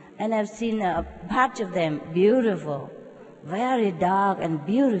means. And I've seen a patch of them, beautiful, very dark and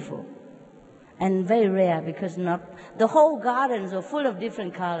beautiful, and very rare because not the whole gardens are full of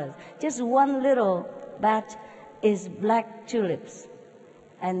different colors. Just one little batch is black tulips,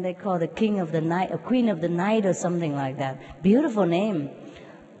 and they call the king of the night, or queen of the night, or something like that. Beautiful name.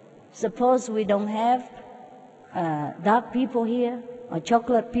 Suppose we don't have dark people here or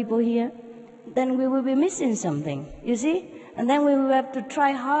chocolate people here, then we will be missing something. You see? And then we will have to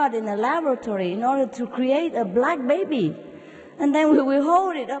try hard in a laboratory in order to create a black baby. And then we will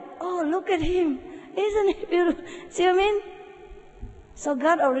hold it up. Oh, look at him. Isn't he beautiful? See what I mean? So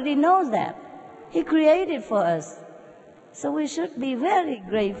God already knows that. He created for us. So we should be very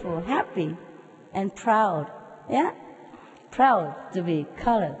grateful, happy, and proud. Yeah? Proud to be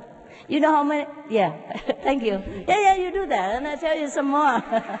colored. You know how many? Yeah. Thank you. Yeah, you do that. And I'll tell you some more.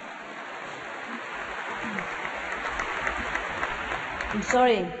 I'm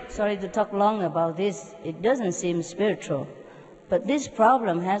sorry to talk long about this. It doesn't seem spiritual. But this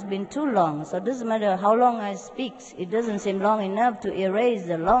problem has been too long, so it doesn't matter how long I speak, it doesn't seem long enough to erase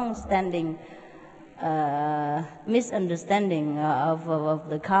the long-standing misunderstanding of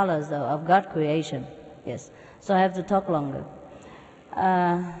the colors of God's creation. Yes, so I have to talk longer.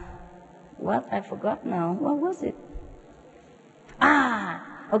 What? I forgot now. What was it?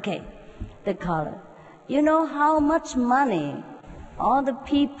 Okay, the color. You know how much money all the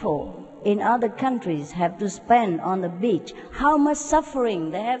people in other countries have to spend on the beach, how much suffering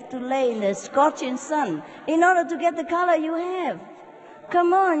they have to lay in the scorching sun in order to get the color you have.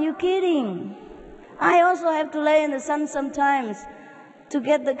 Come on, you kidding? I also have to lay in the sun sometimes to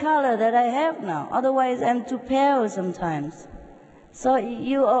get the color that I have now. Otherwise, I'm too pale sometimes. So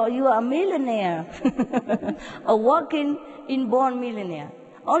you are a millionaire, a walking inborn millionaire.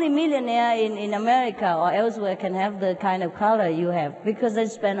 Only millionaire in America or elsewhere can have the kind of color you have because they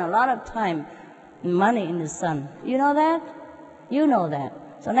spend a lot of time and money in the sun. You know that? You know that.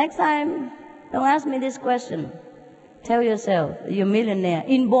 So next time, don't ask me this question. Tell yourself, you're millionaire,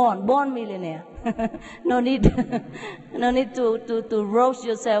 born millionaire. No need to roast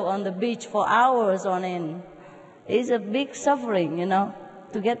yourself on the beach for hours on end. It's a big suffering,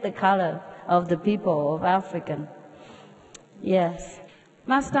 to get the color of the people of African. Yes.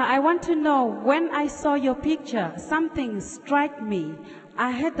 Master, I want to know, when I saw your picture, something struck me.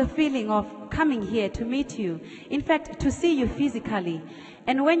 I had the feeling of coming here to meet you, in fact, to see you physically.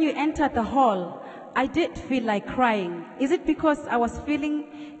 And when you entered the hall, I did feel like crying. Is it because I was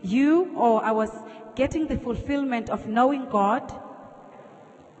feeling you, or I was getting the fulfillment of knowing God?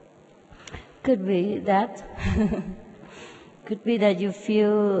 Could be that. Could be that you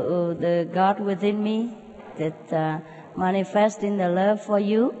feel the God within me that manifest in the love for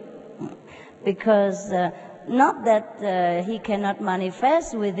you, because not that he cannot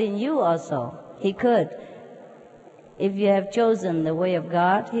manifest within you also. He could. If you have chosen the way of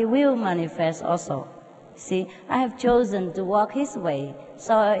God, he will manifest also. See, I have chosen to walk his way,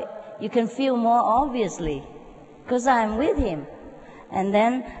 so you can feel more obviously, because I am with him. And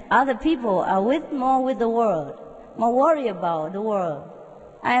then other people are more with the world, more worried about the world.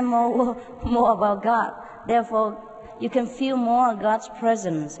 I am more about God. Therefore, you can feel more God's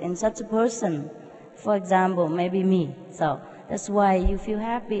presence in such a person. For example, maybe me. So that's why you feel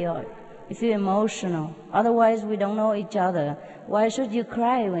happy or you feel emotional. Otherwise, we don't know each other. Why should you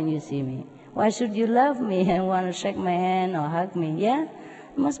cry when you see me? Why should you love me and want to shake my hand or hug me? Yeah?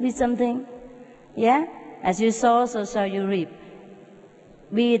 It must be something. Yeah? As you sow, so shall you reap.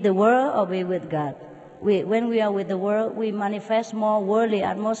 Be it the world or be with God. When we are with the world, we manifest more worldly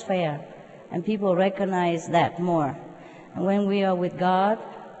atmosphere. And people recognize that more. And when we are with God,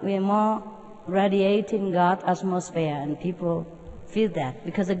 we are more radiating God's atmosphere, and people feel that.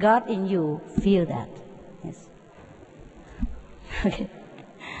 Because the God in you feel that. Yes. Okay.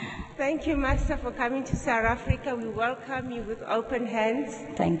 Thank you, Master, for coming to South Africa. We welcome you with open hands.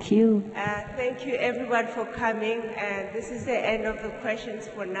 Thank you. Thank you, everyone, for coming. And this is the end of the questions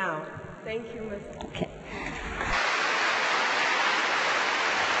for now. Thank you, Master. Okay.